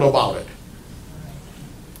world about it.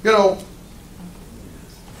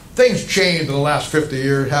 Things changed in the last 50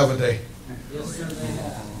 years, haven't they? Yes, sir, they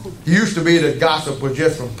have. It used to be that gossip was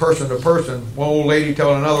just from person to person. One old lady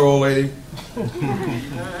telling another old lady.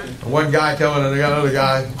 One guy telling another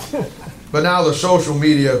guy. But now the social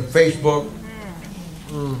media, Facebook,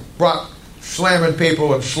 brought slamming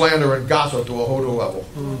people and slander and gossip to a whole new level.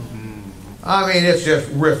 I mean, it's just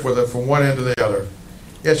riff with it from one end to the other.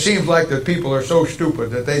 It seems like that people are so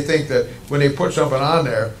stupid that they think that when they put something on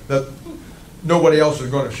there that nobody else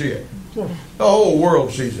is going to see it. The whole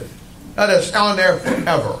world sees it. And it's on there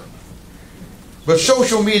forever. But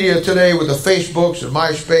social media today with the Facebooks and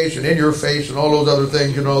MySpace and In Your Face and all those other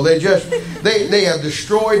things, they have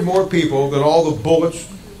destroyed more people than all the bullets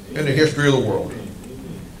in the history of the world.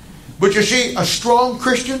 But you see, a strong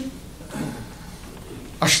Christian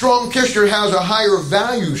has a higher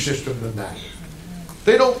value system than that.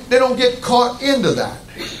 They don't get caught into that.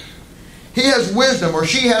 He has wisdom, or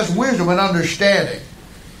she has wisdom and understanding.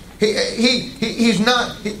 He's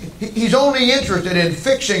only interested in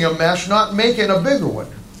fixing a mess, not making a bigger one.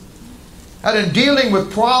 And in dealing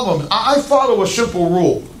with problems, I follow a simple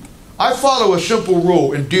rule. I follow a simple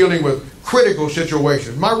rule in dealing with critical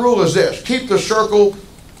situations. My rule is this: keep the circle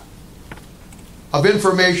of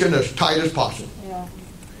information as tight as possible. Yeah.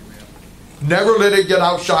 Never let it get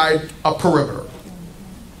outside a perimeter.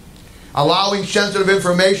 Allowing sensitive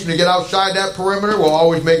information to get outside that perimeter will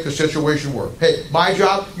always make the situation worse. Hey, my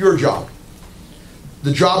job, your job.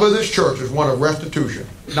 The job of this church is one of restitution,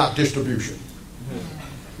 not distribution.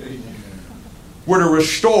 We're to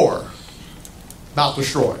restore, not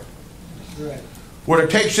destroy. Right. We're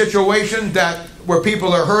to take situations where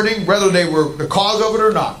people are hurting, whether they were the cause of it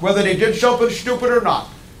or not, whether they did something stupid or not.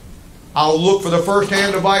 I'll look for the first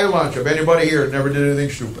hand to buy you lunch if anybody here never did anything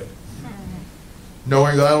stupid.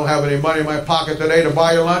 Knowing that I don't have any money in my pocket today to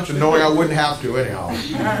buy you lunch, and knowing I wouldn't have to anyhow.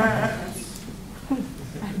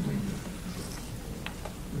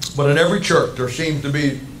 But in every church there seems to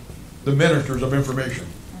be the ministers of information.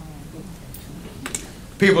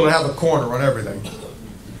 People that have a corner on everything.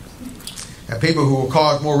 And people who will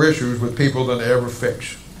cause more issues with people than they ever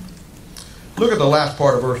fix. Look at the last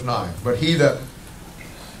part of verse 9. But he that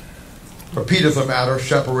repeateth the matter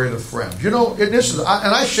separateth friends. You know, and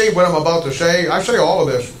I say what I'm about to say. I say all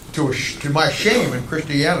of this to my shame in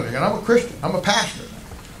Christianity. And I'm a Christian. I'm a pastor.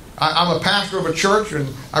 I'm a pastor of a church, and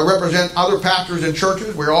I represent other pastors in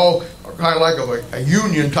churches. We're all kind of like a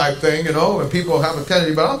union type thing, you know, and people have a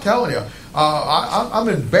tendency. But I'm telling you, I'm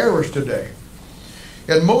embarrassed today.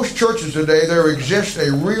 In most churches today, there exists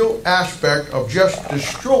a real aspect of just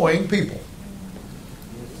destroying people.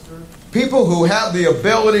 People who have the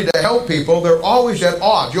ability to help people, they're always at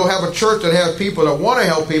odds. You'll have a church that has people that want to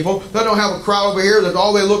help people. Then they'll have a crowd over here that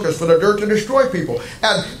all they look is for the dirt to destroy people.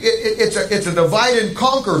 And it's a divide and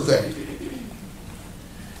conquer thing.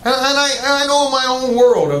 And I know my own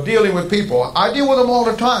world of dealing with people. I deal with them all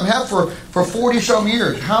the time. Have for 40-some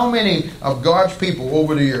years. How many of God's people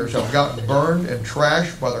over the years have gotten burned and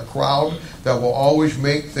trashed by the crowd that will always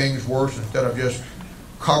make things worse instead of just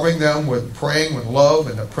covering them with praying with love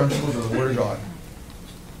and the principles of the Word of God?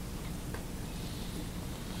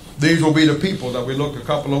 These will be the people that we looked a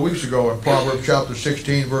couple of weeks ago in Proverbs chapter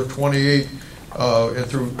 16, verse 28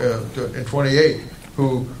 and 28,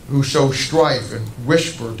 who sow strife and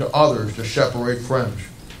whisper to others to separate friends.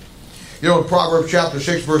 You know, in Proverbs chapter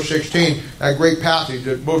 6, verse 16, that great passage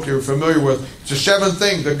that most of you are familiar with, it's the 7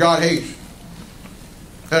 things that God hates.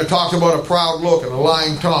 And it talks about a proud look and a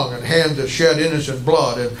lying tongue and hands that shed innocent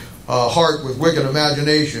blood and a heart with wicked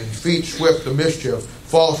imaginations, feet swift to mischief,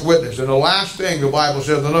 false witness. And the last thing the Bible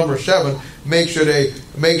says, the number 7, makes it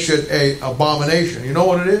a abomination. You know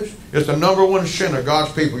what it is? It's the number one sin of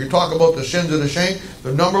God's people. You talk about the sins of the saint.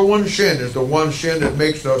 The number one sin is the one sin that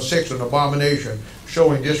makes the 6 an abomination,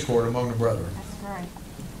 showing discord among the brethren. That's right.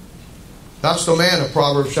 That's the man of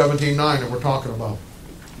Proverbs 17:9 that we're talking about.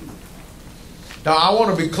 Now, I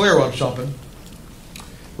want to be clear on something.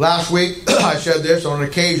 Last week, I said this. On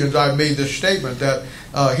occasions, I've made this statement that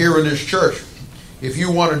here in this church, if you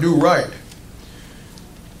want to do right,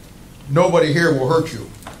 nobody here will hurt you.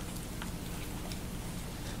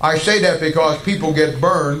 I say that because people get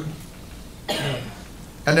burned, and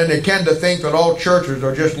then they tend to think that all churches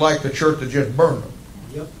are just like the church that just burned them.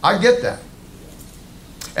 Yep. I get that.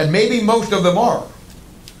 And maybe most of them are.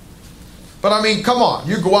 But I mean, come on.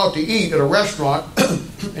 You go out to eat at a restaurant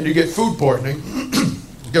and you get food poisoning,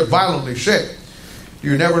 get violently sick. Do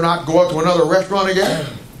you never not go out to another restaurant again?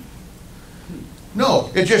 No.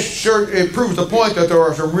 It proves the point that there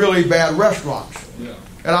are some really bad restaurants. Yeah.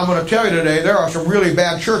 And I'm going to tell you today, there are some really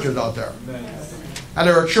bad churches out there. And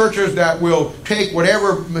there are churches that will take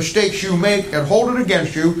whatever mistakes you make and hold it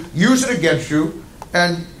against you, use it against you,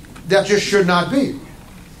 and that just should not be.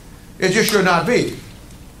 It just should not be.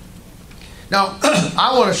 Now,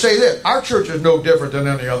 I want to say this. Our church is no different than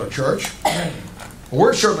any other church.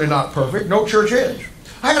 We're certainly not perfect. No church is.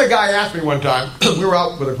 I had a guy ask me one time, we were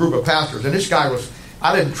out with a group of pastors, and this guy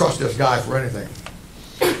I didn't trust this guy for anything.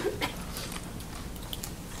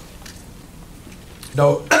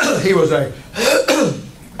 No, he was a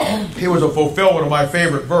fulfillment of my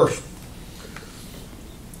favorite verse.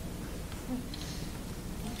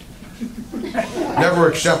 Never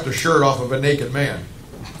accept a shirt off of a naked man.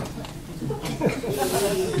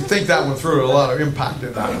 You think that one threw a lot of impact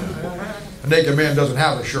in that. A naked man doesn't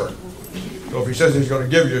have a shirt. So if he says he's going to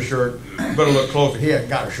give you a shirt, you better look closer. He hadn't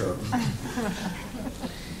got a shirt.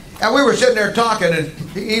 And we were sitting there talking, and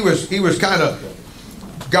he was kind of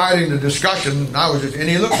guiding the discussion. And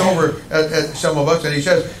he looked over at some of us and he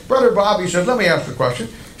says, Brother Bob, he says, let me ask the question.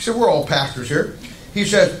 He said, we're all pastors here. He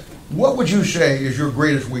said, what would you say is your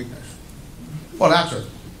greatest weakness? Well, that's a,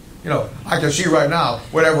 I can see right now,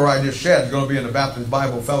 whatever I just said is going to be in the Baptist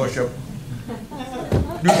Bible Fellowship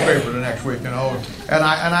newspaper the next week, And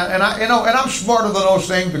I'm smarter than those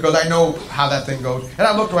things because I know how that thing goes. And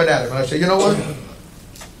I looked right at him and I said, you know what?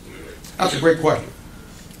 That's a great question.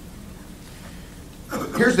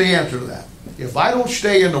 Here's the answer to that. If I don't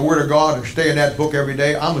stay in the Word of God and stay in that book every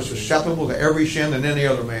day, I'm as susceptible to every sin than any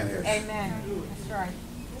other man is. Amen. That's right.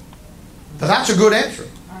 That's a good answer.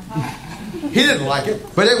 He didn't like it,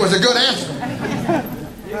 but it was a good answer.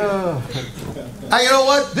 And you know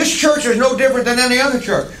what? This church is no different than any other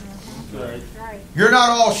church. You're not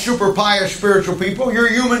all super pious spiritual people. You're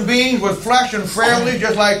human beings with flesh and frailty,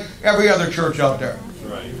 just like every other church out there.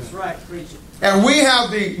 That's right. Preach it. And we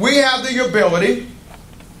have the ability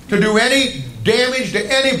to do any damage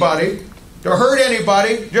to anybody, to hurt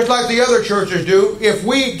anybody, just like the other churches do, if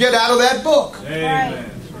we get out of that book. Amen.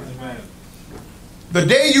 The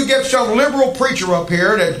day you get some liberal preacher up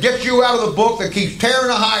here that gets you out of the book, that keeps tearing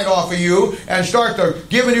the hide off of you and starts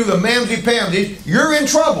giving you the mamsy-pamsies, you're in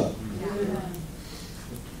trouble.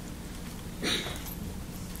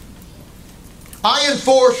 I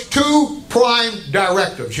enforce two prime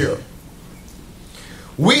directives here.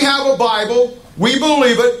 We have a Bible, we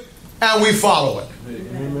believe it, and we follow it.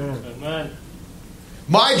 Amen.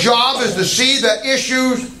 My job is to see that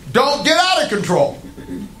issues don't get out of control.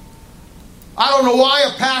 I don't know why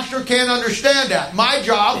a pastor can't understand that. My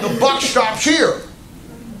job, the buck stops here.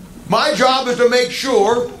 My job is to make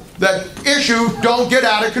sure that issues don't get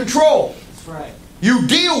out of control. That's right. You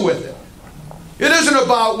deal with it. It isn't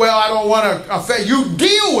about, well, I don't want to offend. You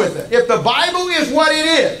deal with it. If the Bible is what it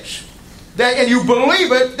is, and you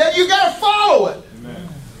believe it, then you got to follow it. Amen.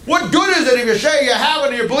 What good is it if you say you have it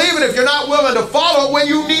and you believe it if you're not willing to follow it when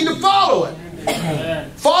you need to follow it?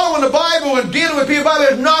 Amen. Following the Bible and dealing with people about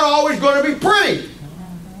it is not always going to be pretty.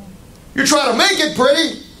 You try to make it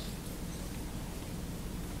pretty.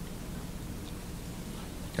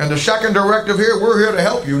 And the second directive here, we're here to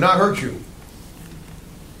help you, not hurt you.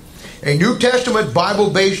 A New Testament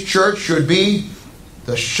Bible-based church should be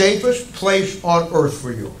the safest place on earth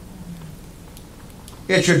for you.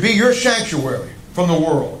 It should be your sanctuary from the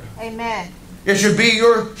world. Amen. It should be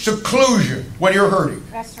your seclusion when you're hurting.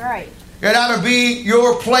 That's right. It ought to be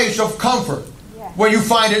your place of comfort when you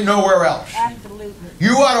find it nowhere else. Absolutely.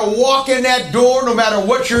 You ought to walk in that door no matter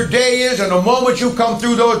what your day is, and the moment you come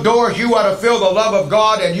through those doors, you ought to feel the love of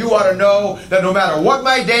God, and you ought to know that no matter what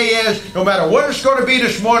my day is, no matter what it's going to be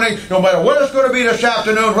this morning, no matter what it's going to be this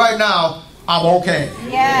afternoon, right now, I'm okay.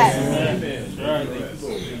 Yes. Amen.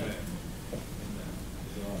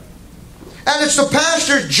 And it's the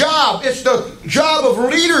pastor's job, it's the job of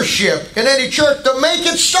leadership in any church to make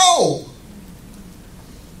it so.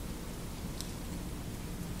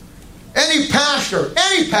 Any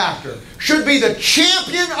pastor should be the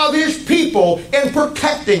champion of his people in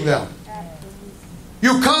protecting them.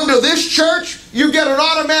 You come to this church, you get an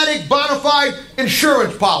automatic bona fide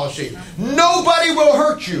insurance policy. Nobody will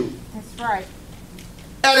hurt you. That's right.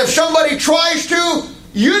 And if somebody tries to,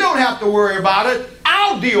 you don't have to worry about it.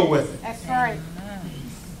 I'll deal with it. That's right.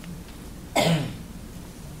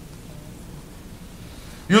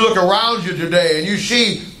 You look around you today and you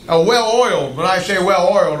see a well-oiled, when I say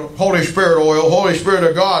well-oiled, Holy Spirit oil, Holy Spirit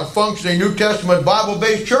of God, functioning New Testament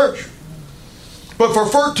Bible-based church. But for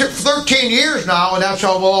 13 years now, and that's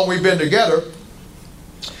how long we've been together,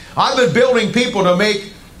 I've been building people to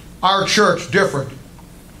make our church different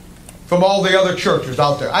from all the other churches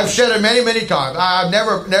out there. I've said it many, many times. I've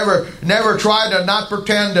never tried to not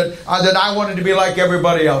pretend that I wanted to be like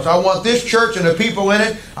everybody else. I want this church and the people in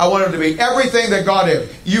it, I want them to be everything that God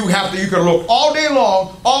is. You can look all day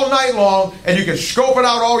long, all night long, and you can scope it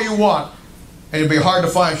out all you want. And it'd be hard to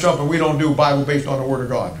find something we don't do Bible based on the Word of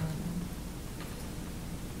God.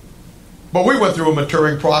 But we went through a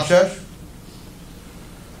maturing process.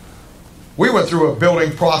 We went through a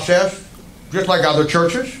building process, just like other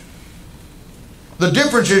churches. The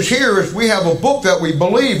difference is here is we have a book that we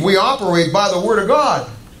believe. We operate by the Word of God.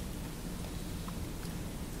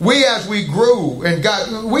 As we grew and got,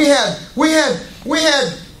 we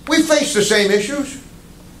faced the same issues.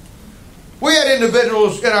 We had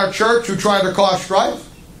individuals in our church who tried to cause strife.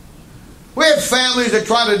 We had families that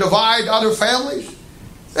tried to divide other families.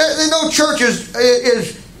 No church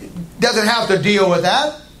doesn't have to deal with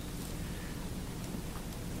that.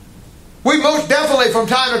 We most definitely from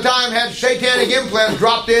time to time had satanic implants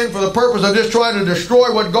dropped in for the purpose of just trying to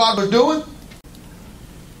destroy what God was doing.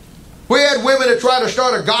 We had women that tried to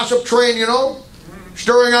start a gossip train,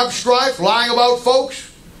 stirring up strife, lying about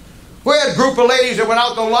folks. We had a group of ladies that went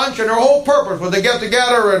out to lunch, and their whole purpose was to get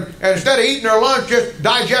together and instead of eating their lunch, just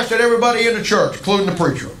digested everybody in the church, including the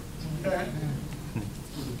preacher.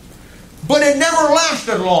 But it never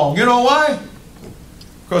lasted long. You know why?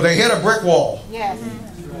 Because they hit a brick wall. Yes.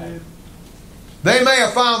 They may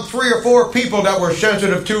have found 3 or 4 people that were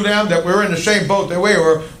sensitive to them, that were in the same boat that we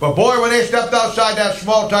were, but boy, when they stepped outside that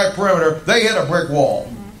small tight perimeter, they hit a brick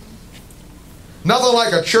wall. Nothing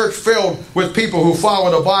like a church filled with people who follow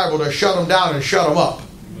the Bible to shut them down and shut them up.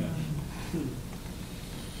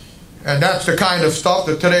 And that's the kind of stuff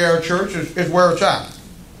that today our church is where it's at.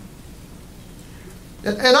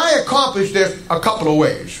 And I accomplished this a couple of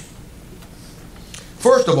ways.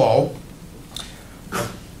 First of all,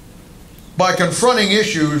 by confronting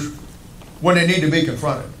issues when they need to be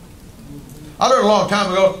confronted. I learned a long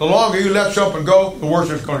time ago, the longer you let something go, the worse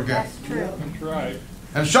it's going to get. That's true. That's right.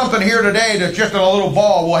 And something here today that's just in a little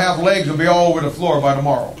ball will have legs and be all over the floor by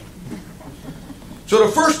tomorrow. So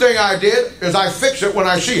the first thing I did is I fix it when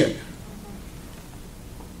I see it.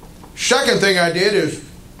 Second thing I did is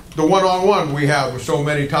the one-on-one we have with so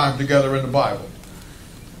many times together in the Bible.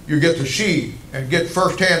 You get to see and get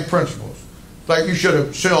first-hand principles. Like you should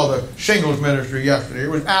have seen all the singles ministry yesterday. It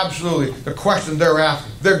was absolutely the question they're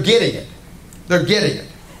asking. They're getting it. They're getting it.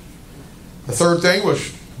 The third thing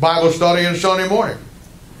was Bible study on Sunday morning.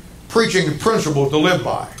 Preaching the principles to live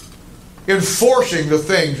by. Enforcing the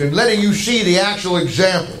things and letting you see the actual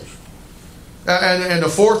examples. And the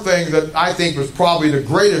fourth thing that I think was probably the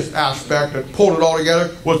greatest aspect that pulled it all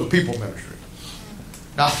together was the people ministry.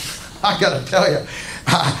 Now, I got to tell you,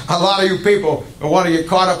 a lot of you people that want to get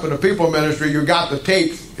caught up in the people ministry, you got the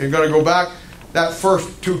tapes, you're going to go back. That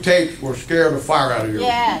first 2 tapes will scare the fire out of you.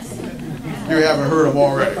 Yes. You haven't heard them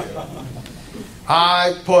already.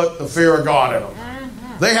 I put the fear of God in them.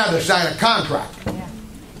 They had to sign a contract.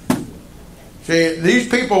 See, these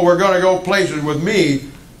people were going to go places with me,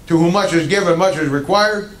 to whom much is given, much is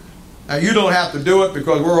required. Now, you don't have to do it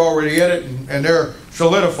because we're already in it and they're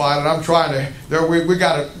solidified, and I'm trying to, we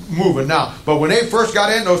got to move it now. But when they first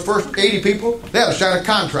got in, those first 80 people, they had to sign a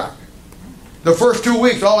contract. The first 2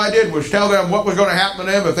 weeks, all I did was tell them what was going to happen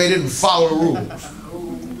to them if they didn't follow the rules.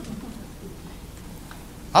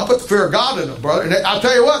 I put the fear of God in them, brother. And I'll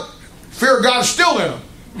tell you what, fear of God is still in them.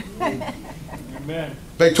 Amen.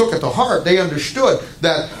 They took it to heart. They understood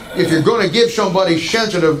that if you're going to give somebody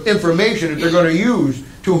sensitive information that they're going to use,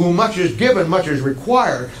 to whom much is given, much is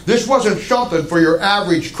required. This wasn't something for your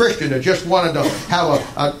average Christian that just wanted to have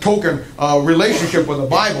a token relationship with the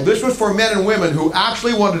Bible. This was for men and women who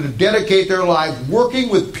actually wanted to dedicate their lives working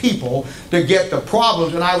with people to get the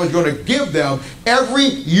problems, and I was going to give them every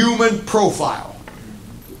human profile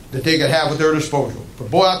that they could have at their disposal.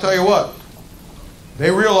 But boy, I'll tell you what,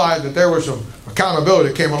 they realized that there was some accountability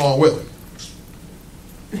that came along with it.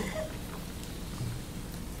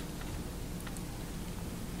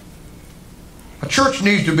 A church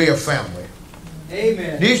needs to be a family.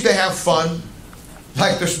 Amen. Needs to have fun,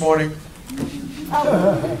 like this morning.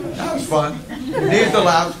 That was fun. It needs to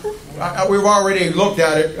laugh. We've already looked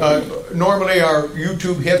at it. Normally our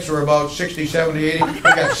YouTube hits are about 60, 70, 80. We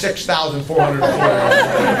got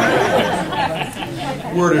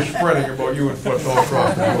 6,400. Word is spreading about you and Foots all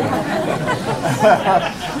across the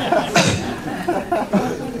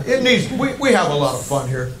world. It needs. We have a lot of fun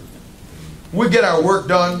here. We get our work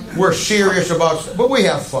done. We're serious about, but we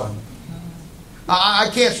have fun. I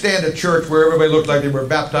can't stand a church where everybody looks like they were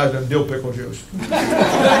baptized in dill pickle juice. We're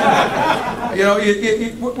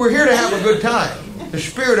here to have a good time. The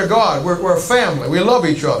Spirit of God. We're a family. We love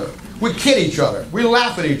each other. We kid each other. We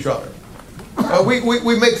laugh at each other. We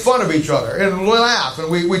make fun of each other and we laugh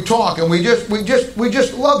and we talk and we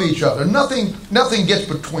just love each other. Nothing gets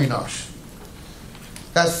between us.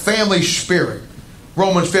 That family spirit.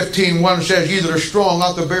 Romans 15:1 says, "Ye that are strong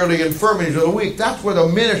ought to bear the infirmities of the weak." That's where the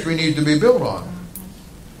ministry needs to be built on.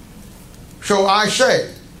 So I say,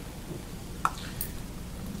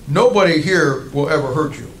 nobody here will ever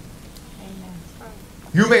hurt you.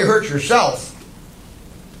 You may hurt yourself,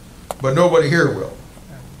 but nobody here will.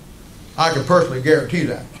 I can personally guarantee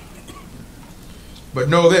that. But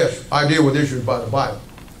know this, I deal with issues by the Bible.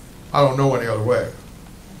 I don't know any other way.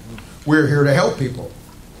 We're here to help people,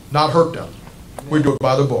 not hurt them. We do it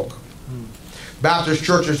by the book. Baptist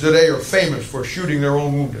churches today are famous for shooting their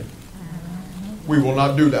own wounded. We will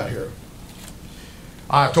not do that here.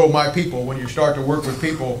 I told my people, when you start to work with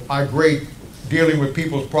people, I grade dealing with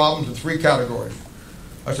people's problems in 3 categories.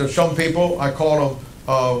 I said some people, I call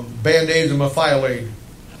them Band-Aids and methylate.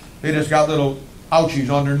 They just got little ouchies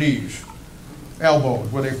on their knees.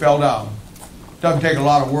 elbows where they fell down. Doesn't take a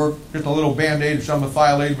lot of work. Just a little Band-Aid and some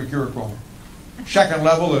methylate with Curachrome. Second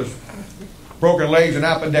level is broken legs and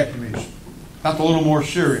appendectomies. That's a little more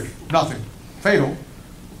serious. Nothing fatal,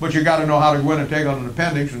 but you got to know how to go in and take on an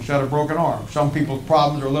appendix instead of broken arm. Some people's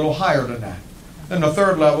problems are a little higher than that. Then the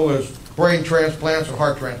third level is brain transplants and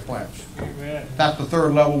heart transplants. Amen. That's the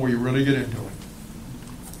third level where you really get into it.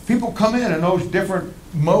 People come in those different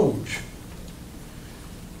modes.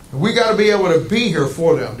 We got to be able to be here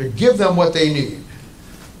for them, to give them what they need.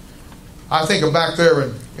 I think of back there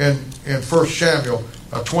in 1 Samuel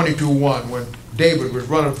 22:1 when David was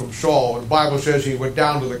running from Saul, and the Bible says he went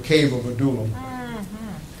down to the cave of Adullam.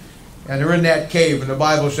 And they're in that cave, and the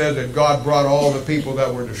Bible says that God brought all the people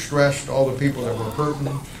that were distressed, all the people that were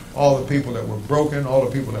hurting, all the people that were broken, all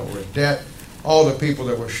the people that were in debt, all the people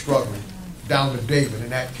that were struggling, down to David in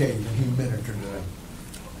that cave, and he ministered to them.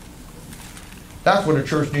 That's what a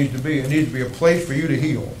church needs to be. It needs to be a place for you to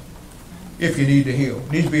heal, if you need to heal.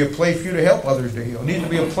 It needs to be a place for you to help others to heal. It needs to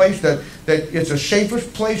be a place that it's the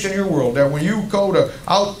safest place in your world. That when you go to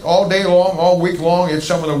out all day long, all week long, it's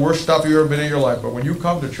some of the worst stuff you've ever been in your life. But when you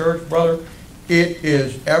come to church, brother, it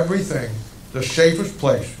is everything, the safest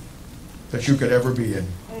place that you could ever be in.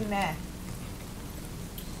 Amen.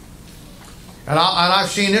 And I've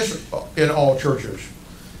seen this in all churches.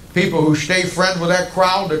 People who stay friends with that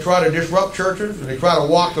crowd that try to disrupt churches, and they try to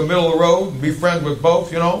walk the middle of the road and be friends with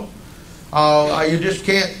both, you know. You just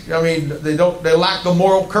can't, they lack the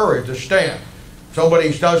moral courage to stand.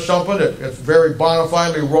 Somebody does something that's very bona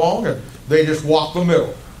fidely wrong, and they just walk the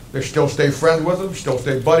middle. They still stay friends with them, still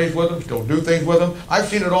stay buddies with them, still do things with them. I've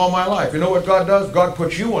seen it all my life. You know what God does? God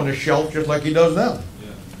puts you on the shelf just like He does them. Yeah.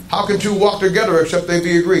 How can two walk together except they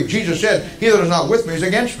be agreed? Jesus said, he that is not with me is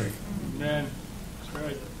against me. Amen. That's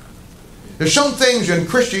right. There's some things in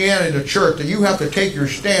Christianity, the church, that you have to take your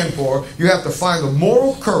stand for. You have to find the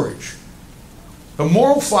moral courage, the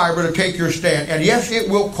moral fiber to take your stand. And yes, it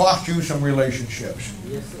will cost you some relationships.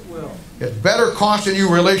 Yes, it will. It's better costing you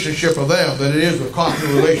a relationship with them than it is with costing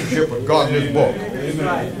you a relationship with God in His book.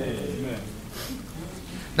 Amen.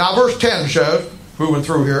 Now verse 10 says, moving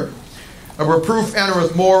through here, a reproof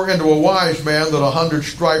entereth more into a wise man than 100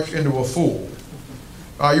 stripes into a fool.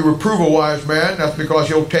 You reprove a wise man, that's because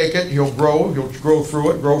he'll take it, he'll grow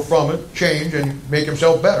through it, grow from it, change, and make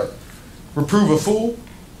himself better. Reprove a fool,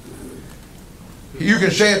 you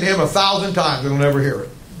can say it to him 1,000 times and he'll never hear it.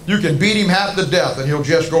 You can beat him half to death and he'll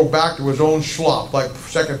just go back to his own slop, like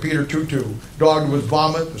 2 Peter 2:2. Dog to his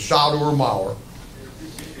vomit, the sow to her mower.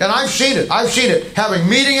 And I've seen it, having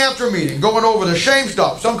meeting after meeting, going over the same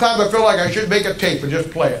stuff. Sometimes I feel like I should make a tape and just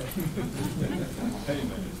play it.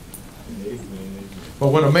 But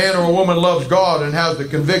when a man or a woman loves God and has the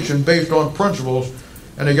conviction based on principles,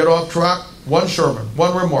 and they get off track, one sermon,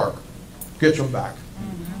 one remark gets them back.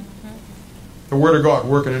 The Word of God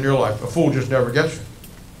working in your life. A fool just never gets it.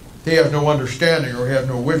 He has no understanding or he has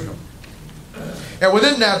no wisdom. And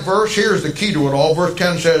within that verse, here's the key to it all. Verse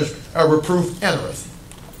 10 says, a reproof entereth.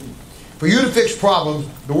 For you to fix problems,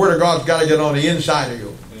 the Word of God's got to get on the inside of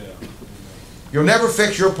you. You'll never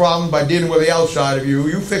fix your problem by dealing with the outside of you.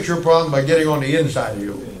 You fix your problem by getting on the inside of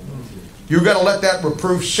you. You've got to let that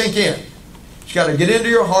reproof sink in. It's got to get into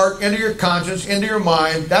your heart, into your conscience, into your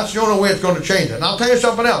mind. That's the only way it's going to change it. And I'll tell you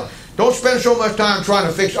something else. Don't spend so much time trying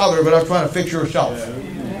to fix others, but I'm trying to fix yourself.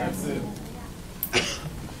 That's it.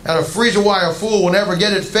 And a reason why a fool will never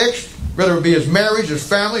get it fixed, whether it be his marriage, his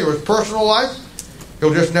family, or his personal life,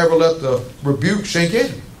 he'll just never let the rebuke sink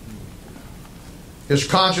in. His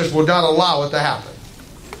conscience will not allow it to happen.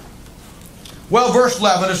 Well, verse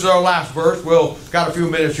 11, this is our last verse. We've got a few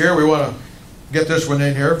minutes here. We want to get this one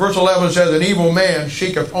in here. Verse 11 says, an evil man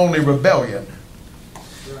seeketh only rebellion.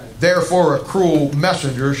 Therefore a cruel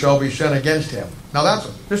messenger shall be sent against him. Now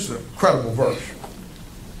this is an incredible verse.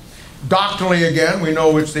 Doctrinally, again, we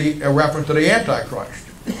know it's a reference to the Antichrist.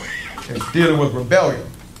 It's dealing with rebellion.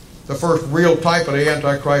 The first real type of the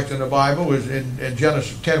Antichrist in the Bible is in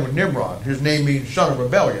Genesis 10 with Nimrod. His name means son of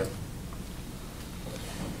rebellion.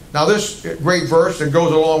 Now this great verse that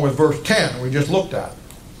goes along with verse 10 we just looked at.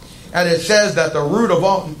 And it says that the root of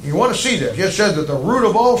all, you want to see this, it says that the root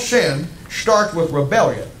of all sin starts with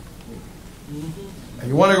rebellion. And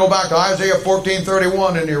you want to go back to Isaiah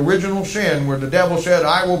 14:31 in the original sin where the devil said,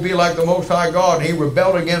 I will be like the Most High God, and he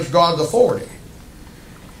rebelled against God's authority.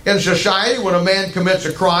 In society, when a man commits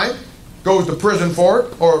a crime, goes to prison for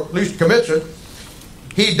it, or at least commits it,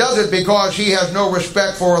 he does it because he has no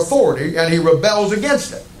respect for authority, and he rebels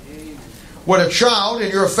against it. When a child in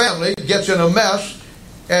your family gets in a mess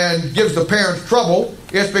and gives the parents trouble,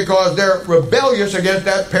 it's because they're rebellious against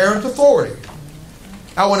that parent's authority.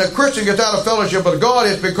 And when a Christian gets out of fellowship with God,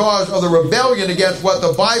 it's because of the rebellion against what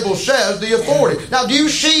the Bible says, the authority. Now, do you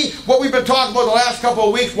see what we've been talking about the last couple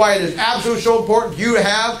of weeks, why it is absolutely so important for you to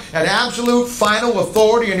have an absolute final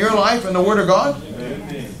authority in your life in the Word of God?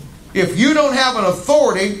 Amen. If you don't have an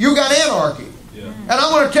authority, you got anarchy. Yeah. And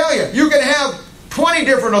I'm going to tell you, you can have 20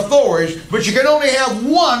 different authorities, but you can only have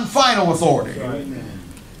one final authority. Right.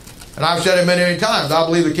 And I've said it many, many times. I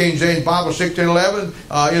believe the King James Bible 16:11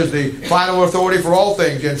 is the final authority for all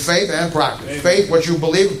things in faith and practice. Amen. Faith, what you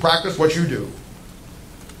believe, and practice, what you do.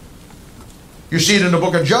 You see it in the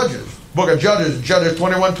book of Judges. Book of Judges, Judges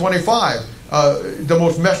 21:25, the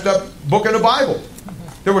most messed up book in the Bible.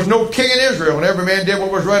 There was no king in Israel, and every man did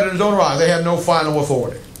what was right in his own eyes. They had no final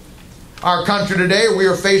authority. Our country today, we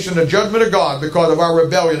are facing the judgment of God because of our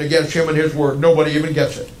rebellion against Him and His Word. Nobody even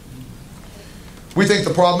gets it. We think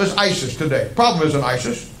the problem is ISIS today. The problem isn't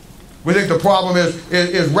ISIS. We think the problem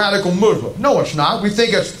is radical Muslim. No, it's not. We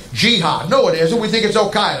think it's jihad. No, it isn't. We think it's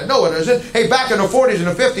Al-Qaeda. No, it isn't. Hey, back in the 40s and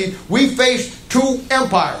the 50s, we faced two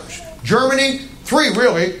empires. Germany, three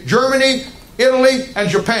really. Germany, Italy, and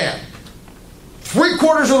Japan.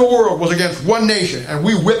 3/4 of the world was against one nation, and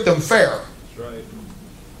we whipped them fair. That's right.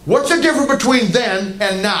 What's the difference between then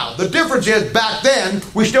and now? The difference is back then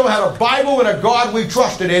we still had a Bible and a God we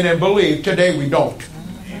trusted in and believed. Today we don't.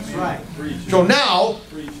 That's right. So now,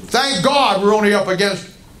 thank God we're only up against,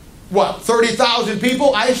 what, 30,000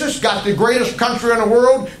 people? ISIS got the greatest country in the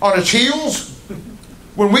world on its heels.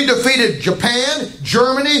 When we defeated Japan,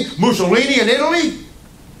 Germany, Mussolini, and Italy.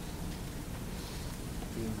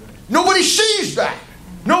 Nobody sees that.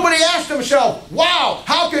 Nobody asked themselves, wow,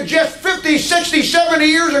 how could just 50, 60, 70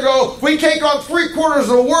 years ago we take on 3/4 of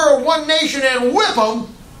the world, one nation, and whip them?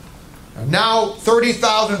 And now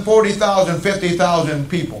 30,000, 40,000, 50,000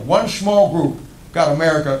 people. One small group got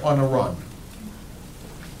America on the run.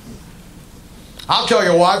 I'll tell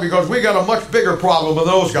you why, because we got a much bigger problem than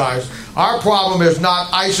those guys. Our problem is not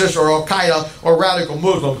ISIS or Al-Qaeda or radical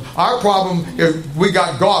Muslims. Our problem is we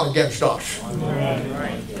got God against us.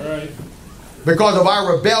 Right. Because of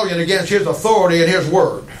our rebellion against His authority and His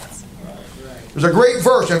Word. There's a great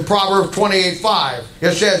verse in Proverbs 28:5.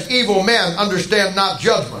 It says, evil men understand not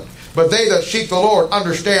judgment, but they that seek the Lord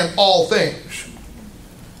understand all things.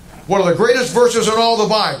 One of the greatest verses in all the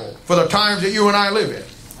Bible for the times that you and I live in.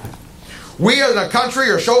 We as a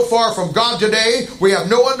country are so far from God today, we have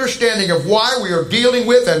no understanding of why we are dealing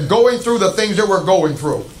with and going through the things that we're going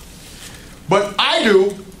through. But I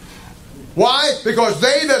do. Why? Because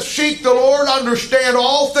they that seek the Lord understand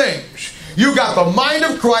all things. You got the mind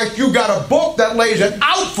of Christ. You got a book that lays it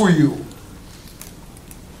out for you.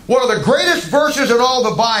 One of the greatest verses in all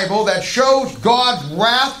the Bible that shows God's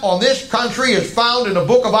wrath on this country is found in the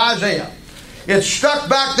book of Isaiah. It's stuck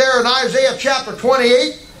back there in Isaiah chapter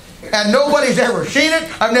 28, and nobody's ever seen it.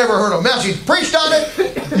 I've never heard a message preached on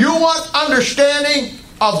it. You want understanding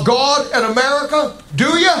of God and America?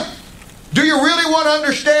 Do you? Do you really want to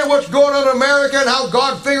understand what's going on in America and how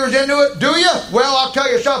God figures into it? Do you? Well, I'll tell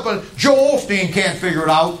you something. Joel Osteen can't figure it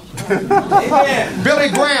out. Billy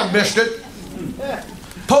Graham missed it.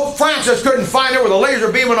 Pope Francis couldn't find it with a laser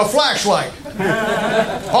beam and a flashlight.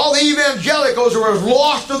 All the evangelicals are as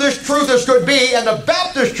lost to this truth as could be, and the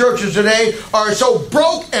Baptist churches today are so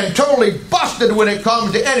broke and totally busted when it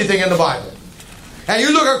comes to anything in the Bible. And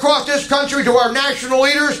you look across this country to our national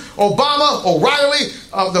leaders, Obama, O'Reilly,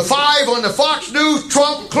 the five on the Fox News,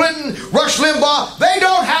 Trump, Clinton, Rush Limbaugh, they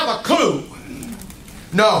don't have a clue.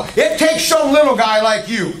 No, it takes some little guy like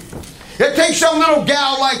you. It takes some little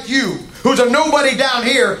gal like you, who's a nobody down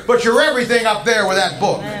here, but you're everything up there with that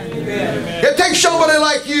book. Amen. It takes somebody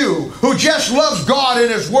like you, who just loves God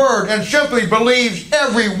and His Word and simply believes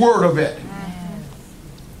every word of it.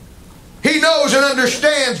 He knows and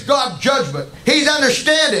understands God's judgment. He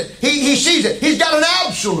understands it. He sees it. He's got an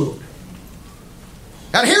absolute.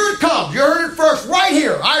 And here it comes. You heard it first right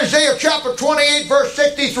here. Isaiah chapter 28 verse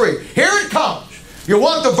 63. Here it comes. You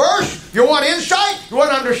want the verse? You want insight? You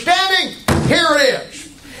want understanding? Here it is.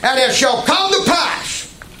 And it shall come to pass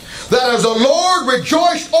that as the Lord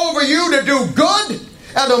rejoiced over you to do good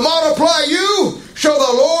and to multiply you, so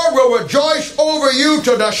the Lord will rejoice over you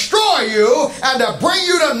to destroy you and to bring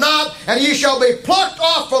you to naught, and ye shall be plucked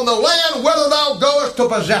off from the land whither thou goest to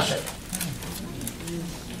possess it.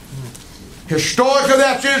 Historically,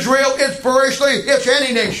 that's Israel. Inspirationally, it's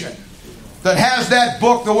any nation that has that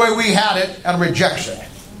book the way we had it and rejects it.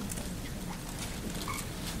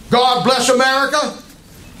 God bless America,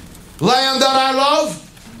 land that I love.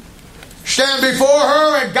 Stand before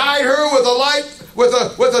her and guide her with the light, with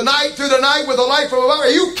the night through the night, with the light from above. Are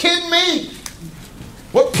you kidding me?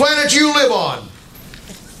 What planet you live on?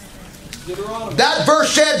 That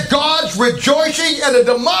verse said God's rejoicing at the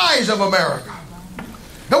demise of America.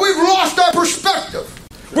 Now we've lost our perspective.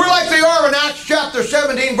 We're like they are in Acts chapter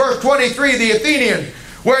 17 verse 23, the Athenians,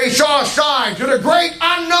 where he saw a sign to the great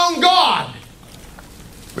unknown God.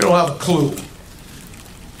 We don't have a clue.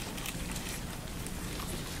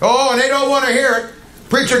 Oh, and they don't want to hear it.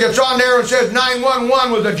 Preacher gets on there and says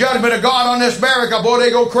 911 was the judgment of God on this America. Boy, they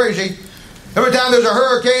go crazy. Every time there's a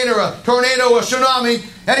hurricane or a tornado or a tsunami,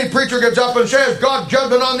 any preacher gets up and says God's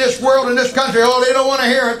judgment on this world and this country. Oh, they don't want to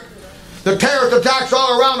hear it. The terrorist attacks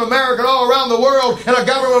all around America and all around the world, and the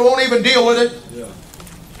government won't even deal with it. Yeah.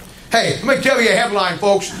 Hey, let me tell you a headline,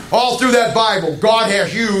 folks. All through that Bible, God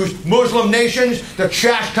has used Muslim nations to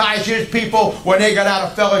chastise His people when they got out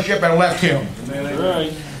of fellowship and left Him.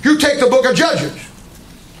 Right. You take the book of Judges.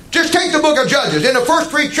 Just take the book of Judges. In the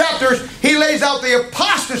first 3 chapters, he lays out the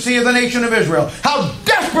apostasy of the nation of Israel. How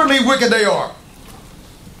desperately wicked they are.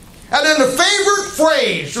 And then the favorite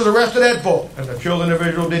phrase to the rest of that book, and the children of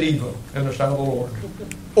Israel did evil in the sight of the Lord.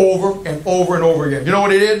 Over and over and over again. You know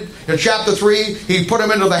what he did? In chapter 3, he put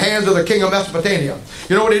them into the hands of the king of Mesopotamia.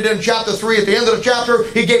 You know what he did in chapter 3? At the end of the chapter,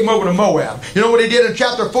 he gave them over to Moab. You know what he did in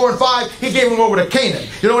chapter 4 and 5? He gave them over to Canaan.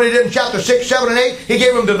 You know what he did in chapter 6, 7, and 8? He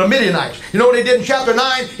gave them to the Midianites. You know what he did in chapter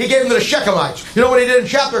 9? He gave them to the Shechemites. You know what he did in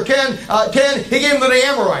chapter 10? He gave them to the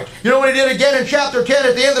Amorites. You know what he did again in chapter 10?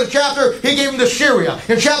 At the end of the chapter, he gave them to Syria.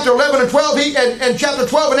 In chapter 11 and 12, and chapter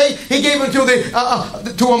 12 and 8, he gave them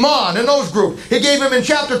to Ammon and those groups. He gave them in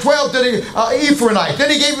chapter 12 to the Ephraimites.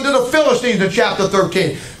 Then he gave them to the Philistines in chapter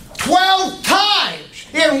 13. 12 times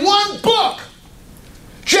in one book.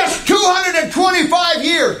 Just 225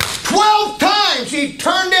 years. 12 times he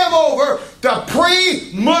turned them over to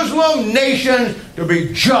pre-Muslim nations to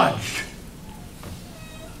be judged.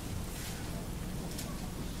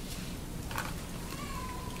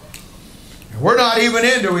 We're not even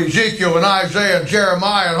into Ezekiel and Isaiah and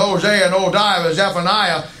Jeremiah and Hosea and Obadiah and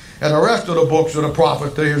Zephaniah and the rest of the books of the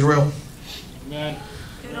prophets to Israel. Amen.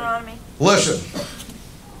 Deuteronomy. Listen.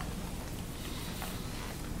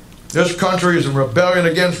 This country is in rebellion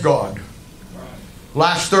against God.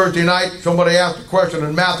 Last Thursday night, somebody asked a question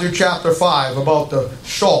in Matthew chapter 5 about the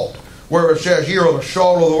salt, where it says, "Ye are the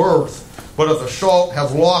salt of the earth, but if the salt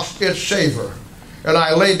have lost its savor." And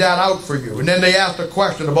I laid that out for you. And then they asked a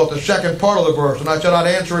question about the second part of the verse, and I said I'd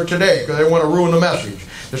answer it today because they want to ruin the message.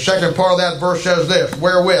 The second part of that verse says this: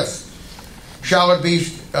 "Wherewith shall it be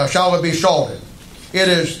salted? It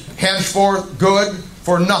is henceforth good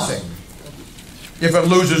for nothing, if it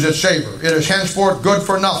loses its savor. It is henceforth good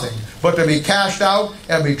for nothing, but to be cast out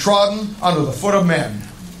and be trodden under the foot of men."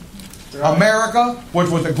 America, which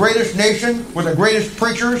was the greatest nation, with the greatest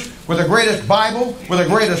preachers, with the greatest Bible, with the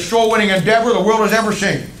greatest soul-winning endeavor the world has ever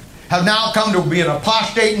seen, have now come to be an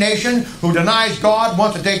apostate nation who denies God,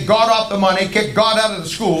 wants to take God off the money, kick God out of the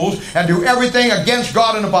schools, and do everything against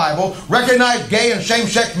God in the Bible, recognize gay and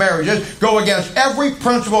same-sex marriages, go against every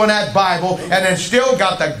principle in that Bible, and then still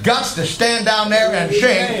got the guts to stand down there and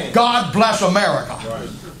sing, "God bless America." Right.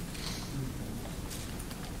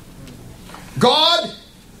 God,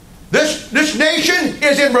 this nation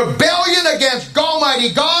is in rebellion against Almighty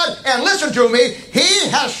God, and listen to me, He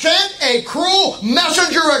has sent a cruel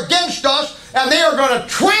messenger against us, and they are going to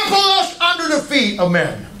trample us under the feet of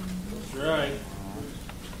men. That's right.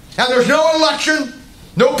 And there's no election,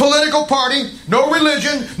 no political party, no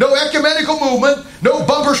religion, no ecumenical movement, no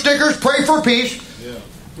bumper stickers, pray for peace.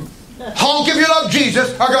 Yeah. Honk if you love Jesus,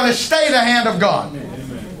 are going to stay the hand of God.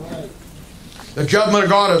 Amen. The judgment of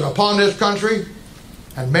God is upon this country,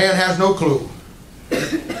 and man has no clue.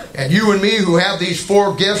 And you and me who have these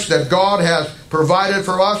 4 gifts that God has provided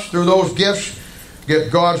for us, through those gifts,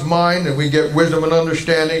 get God's mind, and we get wisdom and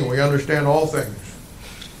understanding, and we understand all things.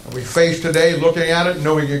 And we face today looking at it,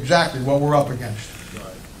 knowing exactly what we're up against.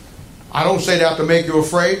 I don't say that to make you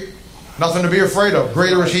afraid. Nothing to be afraid of.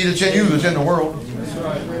 Greater is He that's in you that's in the world.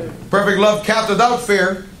 Perfect love casteth out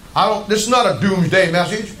fear. This is not a doomsday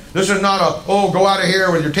message. This is not a, go out of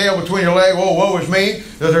here with your tail between your legs, woe is me.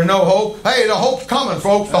 There's no hope. Hey, the hope's coming,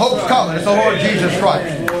 folks. The hope's coming. It's the Lord Jesus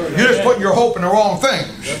Christ. You're just putting your hope in the wrong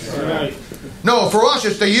things. No, for us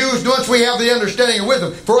it's to use, once we have the understanding and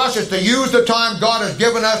wisdom, for us it's to use the time God has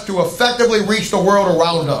given us to effectively reach the world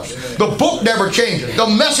around us. The book never changes. The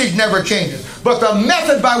message never changes. But the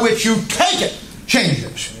method by which you take it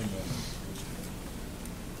changes.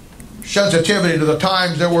 Sensitivity to the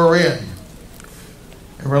times that we're in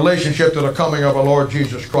relationship to the coming of our Lord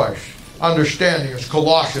Jesus Christ. Understanding is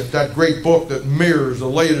Colossians, that great book that mirrors the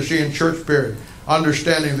Laodicean church period.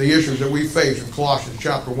 Understanding the issues that we face in Colossians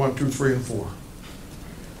chapter 1, 2, 3, and 4.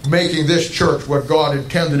 Making this church what God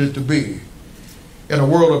intended it to be in a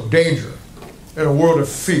world of danger in a world of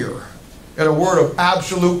fear, in a world of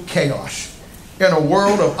absolute chaos, in a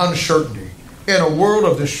world of uncertainty, in a world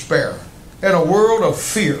of despair, in a world of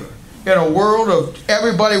fear, in a world of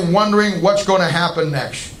everybody wondering what's going to happen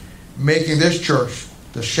next, making this church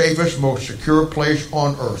the safest, most secure place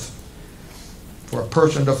on earth for a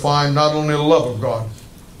person to find not only the love of God,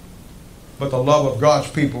 but the love of God's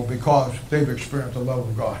people because they've experienced the love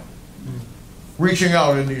of God. Reaching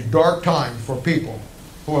out in these dark times for people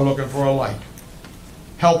who are looking for a light.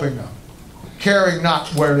 Helping them. Caring not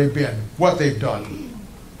where they've been, what they've done.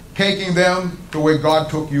 Taking them the way God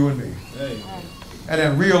took you and me. And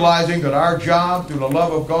then realizing that our job through the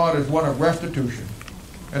love of God is one of restitution.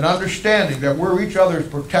 And understanding that we're each other's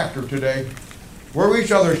protector today. We're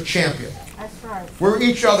each other's champion. That's right. We're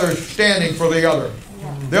each other's standing for the other.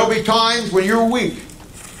 Yeah. There'll be times when you're weak.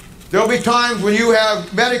 There'll be times when you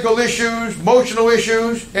have medical issues, emotional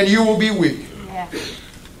issues, and you will be weak. Yeah.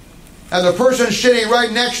 And the person sitting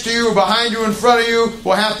right next to you, behind you, in front of you,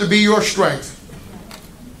 will have to be your strength.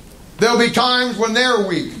 There'll be times when they're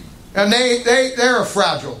weak, and they're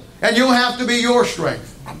fragile, and you'll have to be your strength.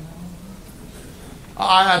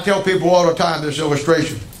 I tell people all the time this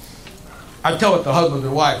illustration. I tell it to husbands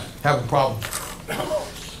and wives having problems.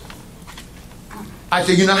 I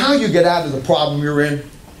say, you know how you get out of the problem you're in?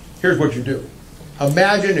 Here's what you do.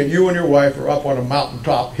 Imagine that you and your wife are up on a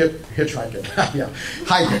mountaintop hitchhiking. Yeah,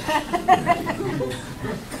 hiking.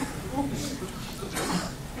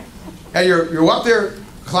 And you're up there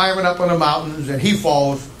climbing up on the mountains, and he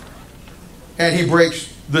falls, and he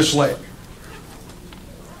breaks this leg.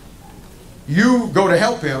 You go to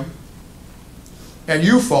help him, and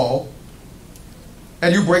you fall,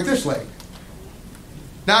 and you break this leg.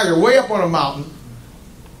 Now you're way up on a mountain,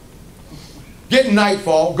 getting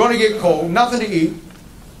nightfall, going to get cold, nothing to eat.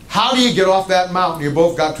 How do you get off that mountain? You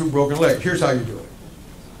both got 2 broken legs. Here's how you do it.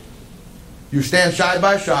 You stand side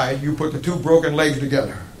by side, you put the 2 broken legs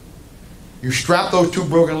together. You strap those 2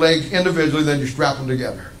 broken legs individually, then you strap them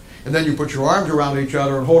together. And then you put your arms around each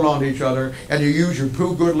other and hold on to each other, and you use your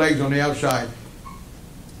 2 good legs on the outside,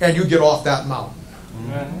 and you get off that mountain.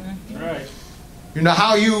 That's right. You know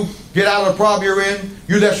how you get out of the problem you're in?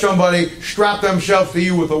 You let somebody strap themselves to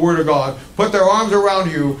you with the Word of God, put their arms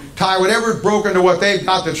around you, tie whatever's broken to what they've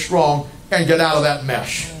got that's strong, and get out of that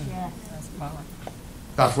mess. Yeah.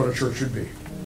 That's what a church should be.